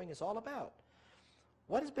undergoing is all about.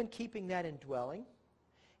 What has been keeping that indwelling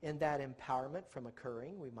and that empowerment from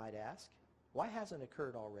occurring, we might ask? Why hasn't it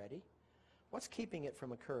occurred already? What's keeping it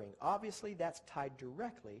from occurring? Obviously, that's tied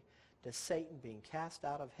directly to Satan being cast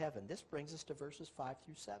out of heaven. This brings us to verses 5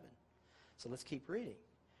 through 7. So let's keep reading.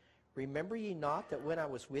 Remember ye not that when I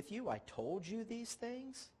was with you, I told you these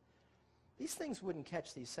things? These things wouldn't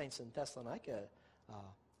catch these saints in Thessalonica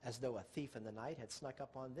as though a thief in the night had snuck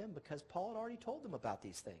up on them, because Paul had already told them about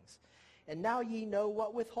these things. And now ye know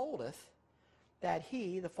what withholdeth, that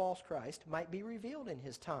he, the false Christ, might be revealed in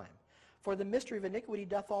his time. For the mystery of iniquity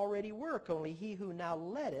doth already work, only he who now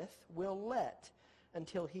letteth will let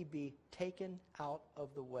until he be taken out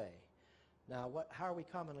of the way. Now, how are we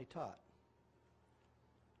commonly taught?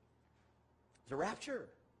 The rapture,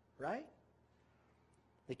 right?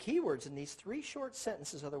 The key words in these three short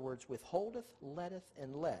sentences are the words withholdeth, letteth,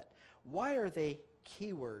 and let. Why are they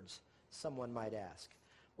key words, someone might ask?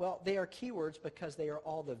 Well, they are key words because they are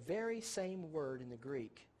all the very same word in the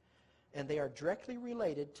Greek. And they are directly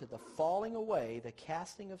related to the falling away, the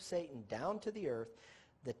casting of Satan down to the earth,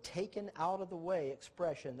 the taken out of the way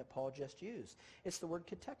expression that Paul just used. It's the word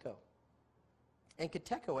kateko. And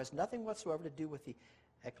kateko has nothing whatsoever to do with the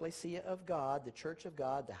ecclesia of God, the church of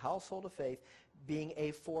God, the household of faith, being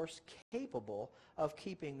a force capable of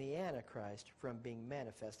keeping the Antichrist from being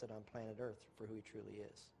manifested on planet Earth for who he truly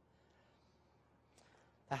is.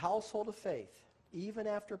 The household of faith, even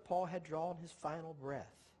after Paul had drawn his final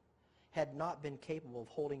breath, had not been capable of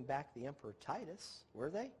holding back the Emperor Titus, were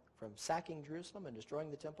they, from sacking Jerusalem and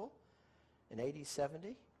destroying the temple in AD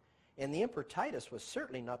 70? And the Emperor Titus was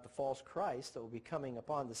certainly not the false Christ that will be coming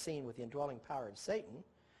upon the scene with the indwelling power of Satan.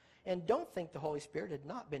 And don't think the Holy Spirit had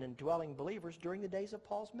not been indwelling believers during the days of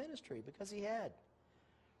Paul's ministry, because he had.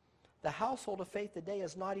 The household of faith today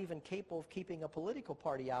is not even capable of keeping a political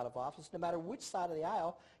party out of office, no matter which side of the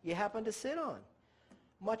aisle you happen to sit on.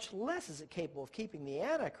 Much less is it capable of keeping the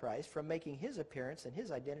Antichrist from making his appearance and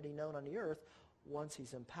his identity known on the earth once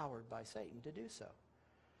he's empowered by Satan to do so.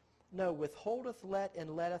 No, withholdeth, let,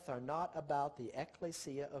 and letteth are not about the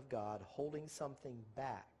ecclesia of God holding something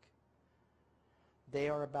back. They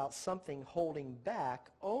are about something holding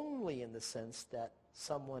back only in the sense that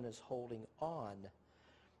someone is holding on.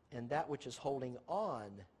 And that which is holding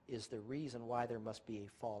on is the reason why there must be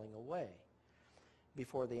a falling away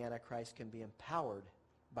before the Antichrist can be empowered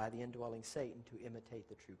by the indwelling Satan to imitate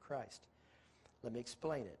the true Christ. Let me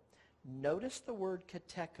explain it. Notice the word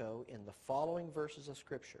kateko in the following verses of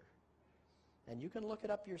Scripture. And you can look it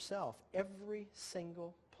up yourself. Every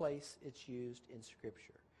single place it's used in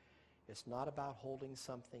Scripture. It's not about holding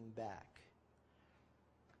something back.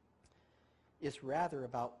 It's rather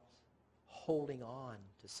about holding on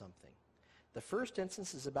to something. The first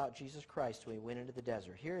instance is about Jesus Christ when he went into the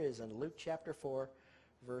desert. Here it is in Luke chapter 4,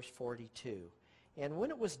 verse 42. And when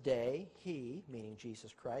it was day, he, meaning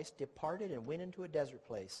Jesus Christ, departed and went into a desert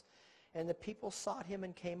place. And the people sought him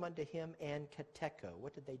and came unto him and kateko.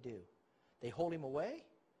 What did they do? They hold him away?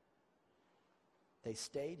 They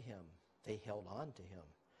stayed him. They held on to him,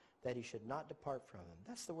 that he should not depart from them.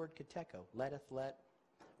 That's the word kateko. Letteth, let,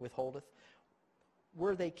 withholdeth.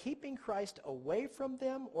 Were they keeping Christ away from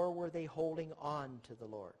them, or were they holding on to the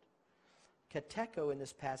Lord? Kateko in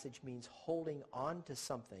this passage means holding on to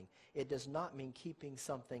something. It does not mean keeping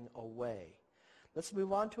something away. Let's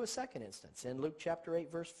move on to a second instance. In Luke chapter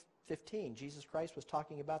 8, verse 15, Jesus Christ was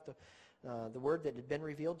talking about the word that had been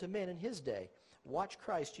revealed to men in his day. Watch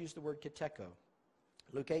Christ use the word kateko.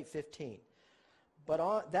 Luke 8:15. But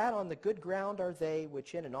on the good ground are they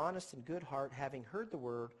which in an honest and good heart, having heard the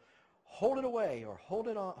word, hold it away, or hold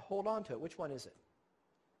on to it. Which one is it?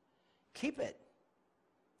 Keep it.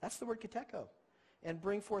 That's the word kateko. And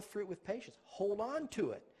bring forth fruit with patience. Hold on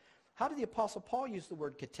to it. How did the Apostle Paul use the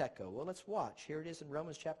word kateko? Well, let's watch. Here it is in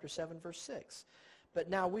Romans chapter 7, verse 6. But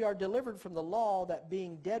now we are delivered from the law, that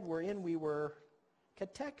being dead wherein we were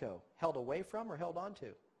kateko, held away from or held on to?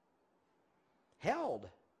 Held,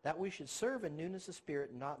 that we should serve in newness of spirit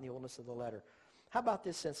and not in the oldness of the letter. How about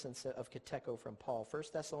this instance of kateko from Paul? 1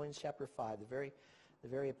 Thessalonians chapter 5, the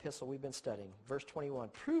very epistle we've been studying. Verse 21,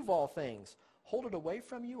 prove all things. Hold it away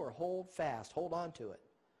from you, or hold fast. Hold on to it.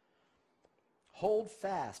 Hold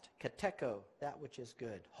fast, kateko, that which is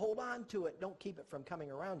good. Hold on to it. Don't keep it from coming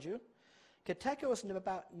around you. Kateko is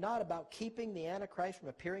not about keeping the Antichrist from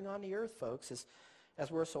appearing on the earth, folks, as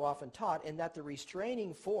we're so often taught, in that the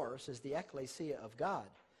restraining force is the ecclesia of God.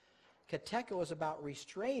 Kateko is about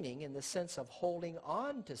restraining in the sense of holding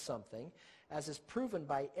on to something, as is proven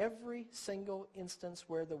by every single instance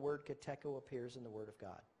where the word kateko appears in the Word of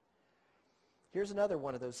God. Here's another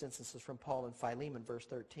one of those instances from Paul in Philemon, verse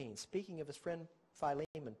 13. Speaking of his friend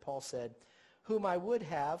Philemon, Paul said, whom I would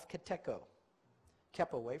have kateko,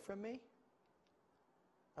 kept away from me?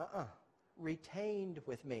 Retained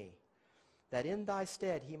with me, that in thy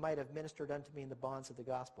stead he might have ministered unto me in the bonds of the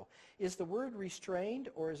gospel. Is the word restrained,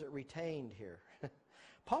 or is it retained here?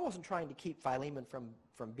 Paul wasn't trying to keep Philemon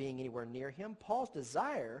from being anywhere near him. Paul's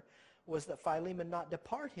desire was that Philemon not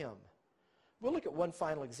depart him. We'll look at one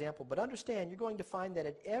final example, but understand you're going to find that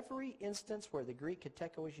at every instance where the Greek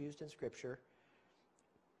kateko is used in Scripture,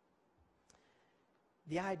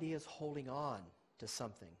 The idea is holding on to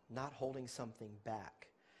something, not holding something back.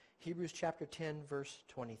 Hebrews chapter 10, verse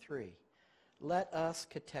 23. Let us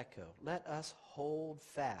kateko, let us hold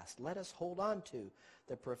fast, let us hold on to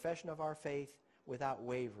the profession of our faith without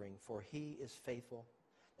wavering, for he is faithful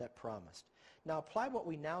that promised. Now apply what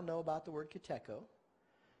we now know about the word kateko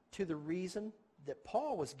to the reason that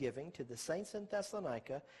Paul was giving to the saints in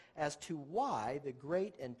Thessalonica as to why the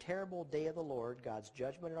great and terrible day of the Lord, God's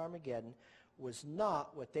judgment at Armageddon, was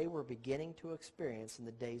not what they were beginning to experience in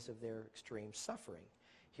the days of their extreme suffering.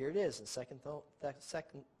 Here it is in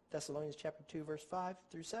 2 Thessalonians chapter 2, verse 5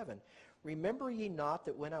 through 7. Remember ye not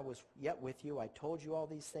that when I was yet with you, I told you all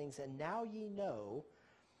these things, and now ye know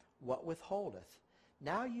what withholdeth.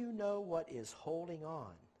 Now you know what is holding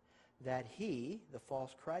on, that he, the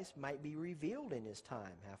false Christ, might be revealed in his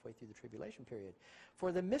time, halfway through the tribulation period.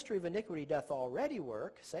 For the mystery of iniquity doth already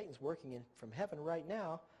work. Satan's working from heaven right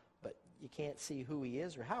now, but you can't see who he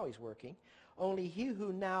is or how he's working. Only he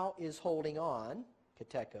who now is holding on,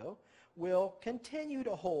 kateko, will continue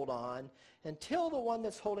to hold on until the one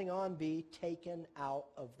that's holding on be taken out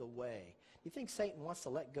of the way. Do you think Satan wants to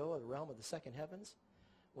let go of the realm of the second heavens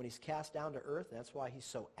when he's cast down to earth? That's why he's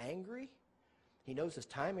so angry. He knows his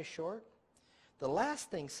time is short. The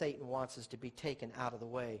last thing Satan wants is to be taken out of the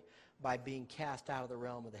way by being cast out of the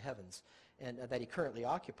realm of the heavens and that he currently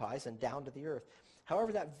occupies and down to the earth.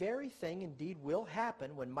 However, that very thing indeed will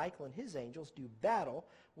happen when Michael and his angels do battle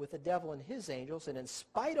with the devil and his angels, and in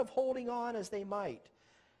spite of holding on as they might,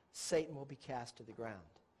 Satan will be cast to the ground.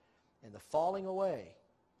 And the falling away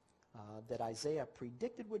that Isaiah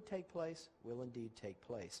predicted would take place will indeed take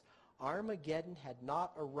place. Armageddon had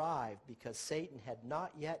not arrived because Satan had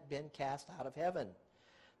not yet been cast out of heaven.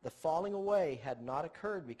 The falling away had not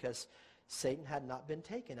occurred because Satan had not been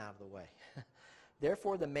taken out of the way.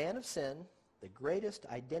 Therefore, the man of sin, the greatest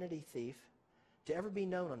identity thief to ever be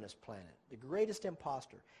known on this planet, the greatest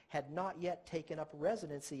impostor, had not yet taken up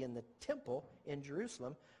residency in the temple in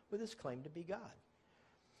Jerusalem with his claim to be God.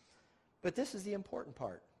 But this is the important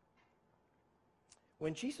part.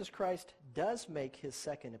 When Jesus Christ does make his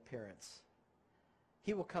second appearance,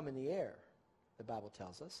 he will come in the air, the Bible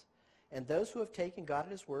tells us. And those who have taken God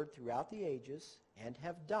at his word throughout the ages and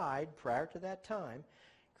have died prior to that time,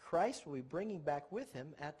 Christ will be bringing back with him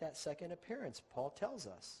at that second appearance, Paul tells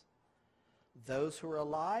us. Those who are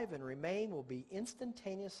alive and remain will be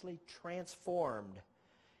instantaneously transformed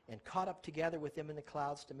and caught up together with him in the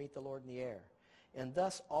clouds to meet the Lord in the air. And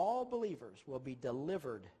thus all believers will be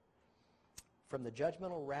delivered from the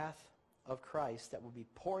judgmental wrath of Christ that will be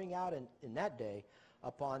pouring out in that day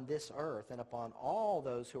upon this earth and upon all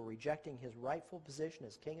those who are rejecting his rightful position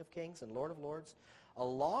as King of Kings and Lord of Lords,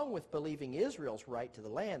 along with believing Israel's right to the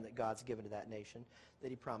land that God's given to that nation that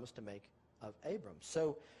he promised to make of Abram.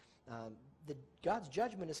 So God's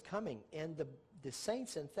judgment is coming, and the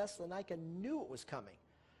saints in Thessalonica knew it was coming.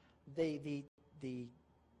 The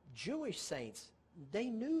Jewish saints, they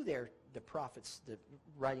knew the prophets, the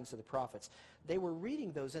writings of the prophets. They were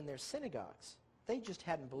reading those in their synagogues. They just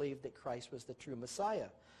hadn't believed that Christ was the true Messiah.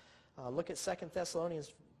 Look at 2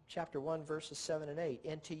 Thessalonians chapter 1, verses 7 and 8.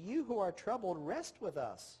 And to you who are troubled, rest with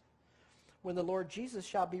us, when the Lord Jesus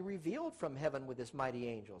shall be revealed from heaven with his mighty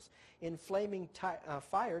angels, in flaming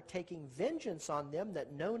fire, taking vengeance on them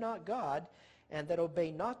that know not God, and that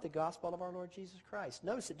obey not the gospel of our Lord Jesus Christ.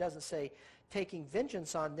 Notice it doesn't say taking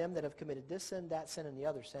vengeance on them that have committed this sin, and the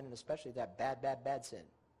other sin, and especially that bad sin.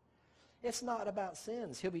 It's not about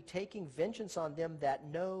sins. He'll be taking vengeance on them that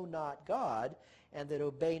know not God and that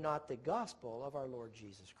obey not the gospel of our Lord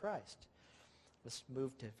Jesus Christ. Let's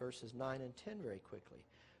move to verses 9 and 10 very quickly.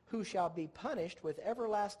 Who shall be punished with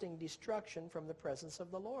everlasting destruction from the presence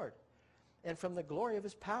of the Lord and from the glory of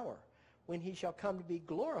his power, when he shall come to be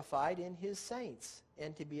glorified in his saints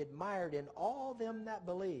and to be admired in all them that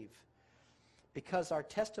believe, because our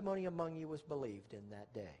testimony among you was believed in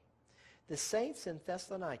that day. The saints in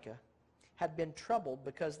Thessalonica had been troubled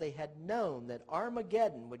because they had known that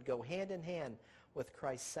Armageddon would go hand in hand with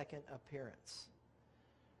Christ's second appearance.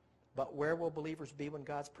 But where will believers be when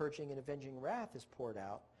God's purging and avenging wrath is poured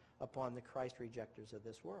out upon the Christ rejectors of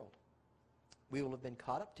this world? We will have been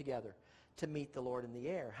caught up together to meet the Lord in the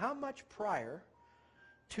air. How much prior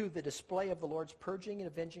to the display of the Lord's purging and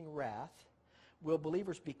avenging wrath will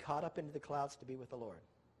believers be caught up into the clouds to be with the Lord?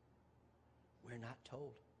 We're not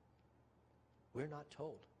told. We're not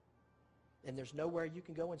told. And there's nowhere you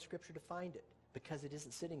can go in Scripture to find it because it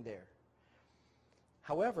isn't sitting there.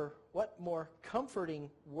 However, what more comforting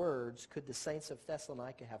words could the saints of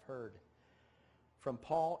Thessalonica have heard from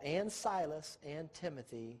Paul and Silas and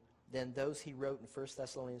Timothy than those he wrote in 1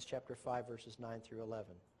 Thessalonians chapter 5, verses 9 through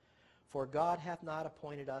 11? For God hath not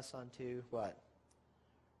appointed us unto, what?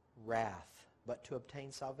 Wrath, but to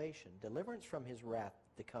obtain salvation, deliverance from his wrath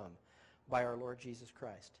to come, by our Lord Jesus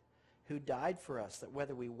Christ, who died for us, that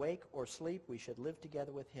whether we wake or sleep, we should live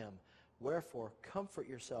together with him. Wherefore, comfort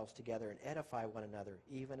yourselves together and edify one another,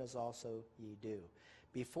 even as also ye do.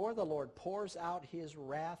 Before the Lord pours out his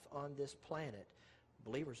wrath on this planet,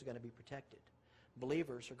 believers are going to be protected.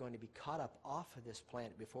 Believers are going to be caught up off of this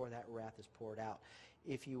planet before that wrath is poured out.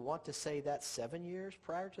 If you want to say that's 7 years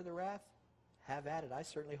prior to the wrath, have at it. I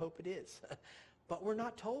certainly hope it is. But we're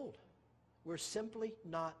not told. We're simply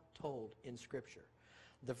not told in Scripture.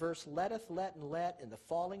 The verse letteth, let, and let, and the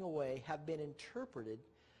falling away have been interpreted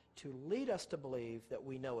to lead us to believe that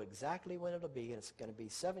we know exactly when it'll be, and it's going to be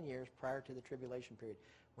 7 years prior to the tribulation period.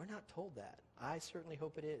 We're not told that. I certainly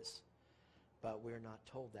hope it is. But we're not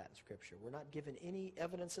told that in Scripture. We're not given any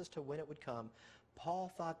evidence as to when it would come.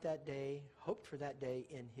 Paul thought that day, hoped for that day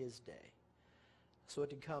in his day. So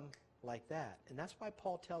it would come like that. And that's why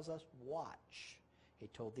Paul tells us, watch. He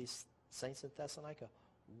told these saints in Thessalonica,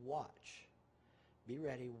 watch. Be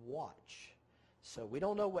ready, watch. So we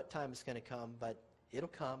don't know what time it's going to come, but it'll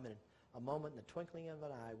come in a moment, in the twinkling of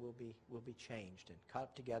an eye, we'll be changed and caught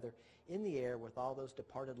up together in the air with all those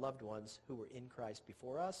departed loved ones who were in Christ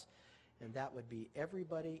before us. And that would be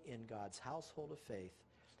everybody in God's household of faith,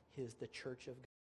 the church of God.